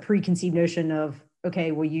just a preconceived notion of,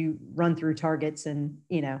 okay, well, you run through targets and,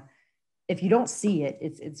 if you don't see it,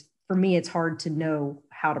 it's for me, it's hard to know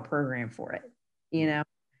how to program for it,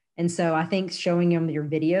 And so I think showing them your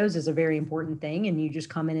videos is a very important thing. And you just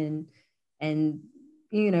come in and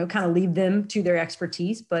kind of leave them to their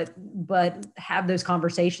expertise, but have those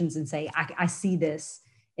conversations and say, I see this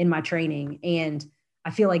in my training and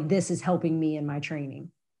I feel like this is helping me in my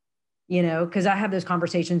training, because I have those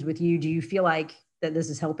conversations with you. Do you feel like that this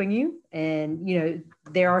is helping you? And,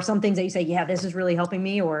 there are some things that you say, yeah, this is really helping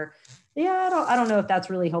me, or yeah, I don't know if that's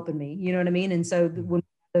really helping me. You know what I mean? And so when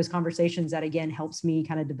those conversations, that again helps me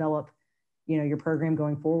kind of develop, your program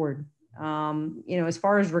going forward. As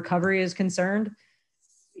far as recovery is concerned,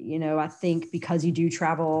 I think because you do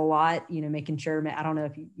travel a lot, making sure, I don't know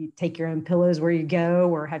if you take your own pillows where you go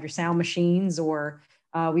or have your sound machines, or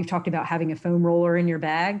we've talked about having a foam roller in your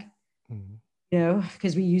bag,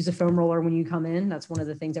 because we use a foam roller when you come in. That's one of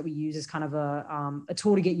the things that we use as kind of a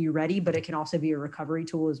tool to get you ready, but it can also be a recovery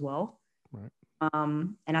tool as well. Right.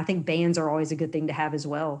 And I think bands are always a good thing to have as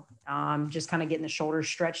well. Just kind of getting the shoulders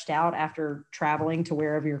stretched out after traveling to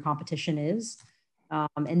wherever your competition is.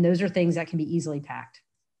 And those are things that can be easily packed.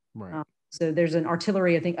 Right. So there's an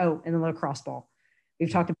artillery, I think, and the lacrosse ball. We've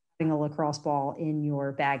talked about having a lacrosse ball in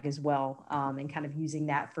your bag as well, and kind of using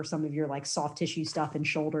that for some of your like soft tissue stuff in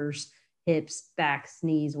shoulders, hips, backs,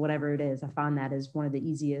 knees, whatever it is. I find that is one of the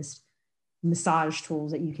easiest massage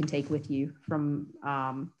tools that you can take with you from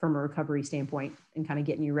a recovery standpoint and kind of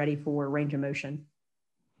getting you ready for range of motion.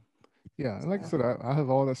 Yeah. And like I said, I have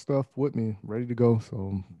all that stuff with me ready to go.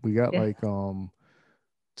 So we got like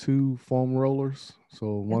 2 foam rollers.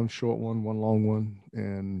 So one short one long one.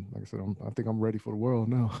 And like I said, I think I'm ready for the world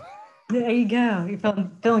now. There you go. You're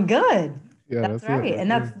feeling good. Yeah, that's right. And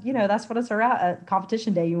that's, that's what it's around at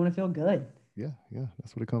competition day. You want to feel good. Yeah.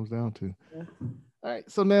 That's what it comes down to. Yeah. All right.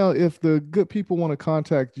 So now if the good people want to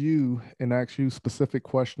contact you and ask you specific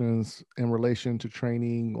questions in relation to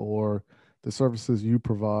training or the services you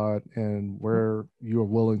provide and where you're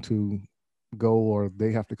willing to go or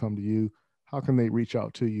they have to come to you, how can they reach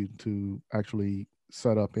out to you to actually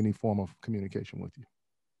set up any form of communication with you?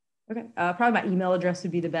 Okay. Probably my email address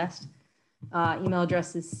would be the best. Email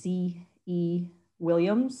address is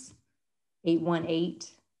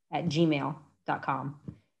cewilliams818@gmail.com.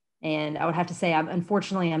 And I would have to say,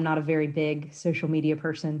 unfortunately, I'm not a very big social media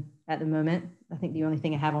person at the moment. I think the only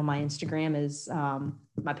thing I have on my Instagram is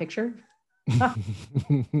my picture.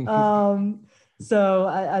 So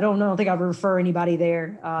I don't know. I don't think I would refer anybody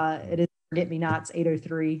there. It is Forget Me Nots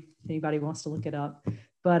 803. If anybody wants to look it up.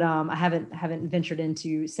 But I haven't ventured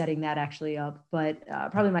into setting that actually up. But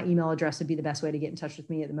probably my email address would be the best way to get in touch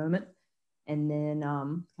with me at the moment. And then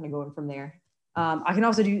kind of going from there. I can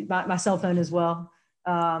also do my cell phone as well.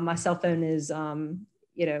 My cell phone is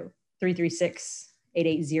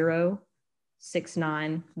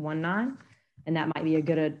 336-880-6919. And that might be a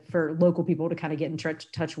good for local people to kind of get in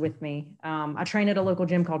touch with me. I train at a local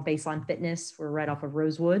gym called Baseline Fitness. We're right off of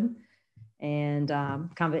Rosewood. And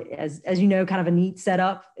kind of, as you know, kind of a neat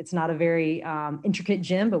setup. It's not a very intricate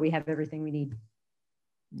gym, but we have everything we need.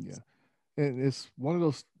 Yeah. And it's one of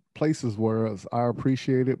those places where I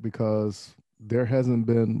appreciate it because there hasn't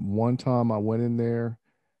been one time I went in there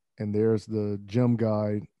and there's the gym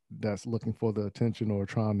guy that's looking for the attention or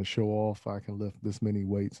trying to show off I can lift this many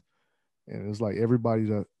weights. And it was like everybody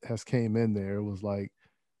that has came in there, it was like,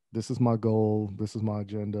 this is my goal. This is my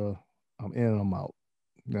agenda. I'm in, I'm out.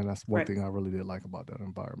 And that's one thing I really did like about that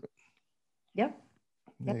environment. Yep.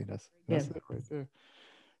 Hey, that's it right there.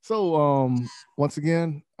 So once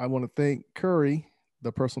again, I want to thank Curry,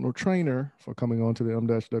 the personal trainer, for coming on to the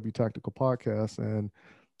M-W Tactical Podcast. And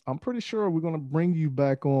I'm pretty sure we're going to bring you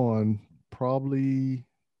back on probably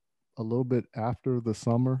a little bit after the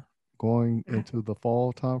summer, going into the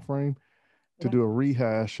fall timeframe, to do a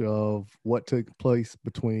rehash of what took place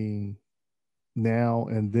between now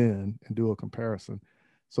and then and do a comparison.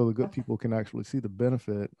 So the good people can actually see the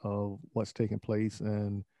benefit of what's taking place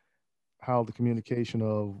and how the communication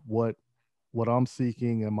of what I'm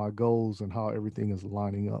seeking and my goals and how everything is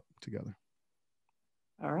lining up together.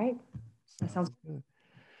 All right. That sounds good.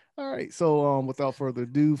 All right. So without further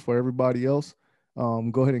ado, for everybody else,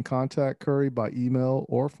 go ahead and contact Curry by email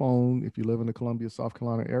or phone if you live in the Columbia, South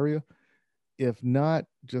Carolina area. If not,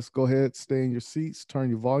 just go ahead, stay in your seats, turn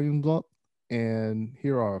your volumes up, and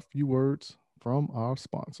here are a few words from our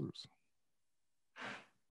sponsors.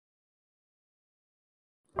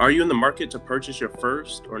 Are you in the market to purchase your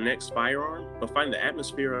first or next firearm, but find the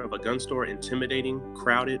atmosphere of a gun store intimidating,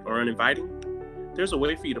 crowded, or uninviting? There's a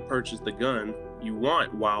way for you to purchase the gun you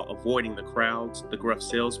want while avoiding the crowds, the gruff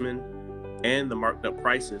salesmen, and the marked up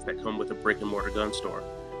prices that come with a brick and mortar gun store.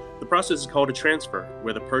 The process is called a transfer,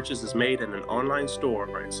 where the purchase is made in an online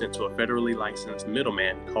store and sent to a federally licensed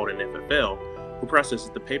middleman called an FFL, who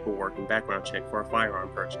processes the paperwork and background check for a firearm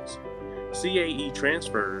purchase. CAE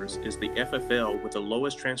Transfers is the FFL with the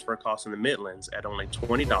lowest transfer cost in the Midlands at only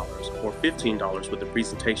 $20 or $15 with the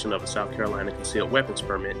presentation of a South Carolina concealed weapons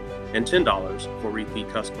permit and $10 for repeat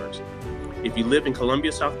customers. If you live in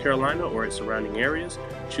Columbia, South Carolina or its surrounding areas,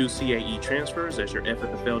 choose CAE Transfers as your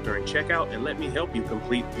FFL during checkout and let me help you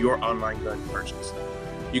complete your online gun purchase.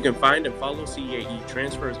 You can find and follow CAE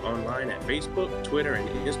Transfers online at Facebook, Twitter, and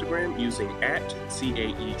Instagram using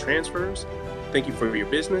 @CAE Transfers. Thank you for your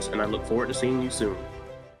business, and I look forward to seeing you soon.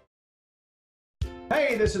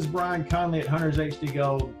 Hey, this is Brian Conley at Hunters HD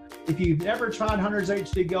Gold. If you've never tried Hunters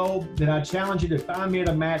HD Gold, then I challenge you to find me at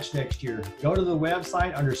a match next year. Go to the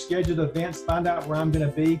website under scheduled events, find out where I'm going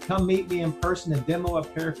to be. Come meet me in person and demo a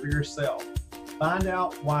pair for yourself. Find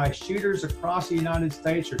out why shooters across the United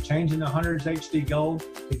States are changing to Hunters HD Gold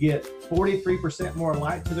to get 43% more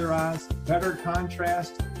light to their eyes, better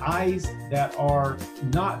contrast, eyes that are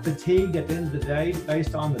not fatigued at the end of the day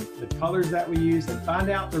based on the colors that we use, and find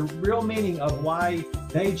out the real meaning of why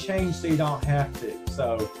they change so you don't have to.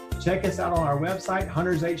 So check us out on our website,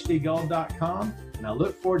 huntershdgold.com, and I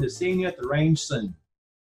look forward to seeing you at the range soon.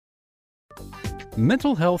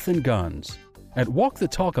 Mental health and guns. At Walk the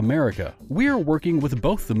Talk America, we are working with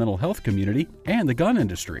both the mental health community and the gun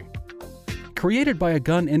industry. Created by a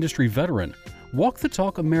gun industry veteran, Walk the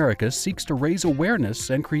Talk America seeks to raise awareness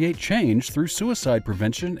and create change through suicide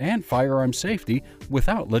prevention and firearm safety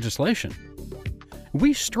without legislation.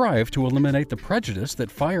 We strive to eliminate the prejudice that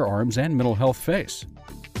firearms and mental health face.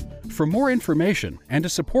 For more information and to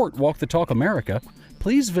support Walk the Talk America,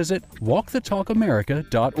 please visit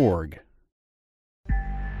walkthetalkamerica.org.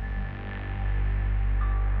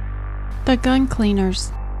 The Gun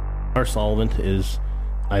Cleaners. Our solvent is,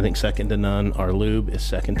 I think, second to none. Our lube is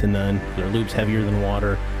second to none. Our lube's heavier than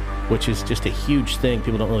water, which is just a huge thing.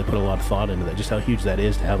 People don't really put a lot of thought into that, just how huge that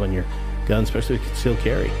is to have on your gun, especially with concealed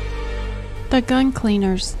carry. The Gun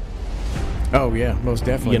Cleaners. Oh, yeah, most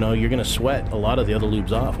definitely. You know, you're going to sweat a lot of the other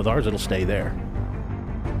lubes off. With ours, it'll stay there.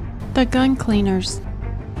 The Gun Cleaners.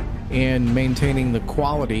 And maintaining the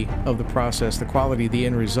quality of the process, the quality of the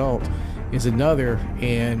end result, is another,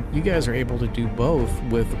 and you guys are able to do both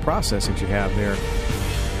with the process that you have there.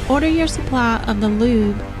 Order your supply of the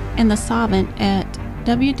lube and the solvent at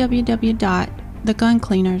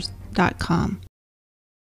www.theguncleaners.com.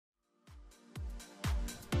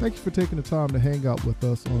 Thank you for taking the time to hang out with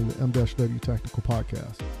us on the M-W Tactical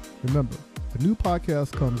Podcast. Remember, a new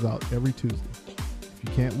podcast comes out every Tuesday. If you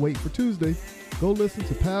can't wait for Tuesday, go listen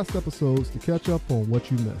to past episodes to catch up on what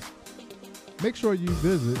you missed. Make sure you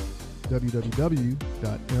visit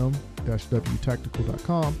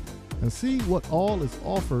www.m-wtactical.com and see what all is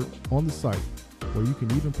offered on the site, where you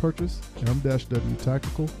can even purchase M-W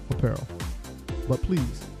Tactical apparel. But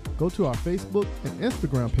please, go to our Facebook and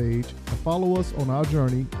Instagram page and follow us on our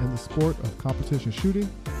journey in the sport of competition shooting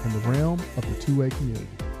and the realm of the 2A community.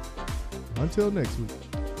 Until next week,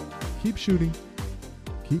 keep shooting,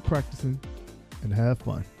 keep practicing, and have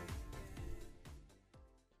fun.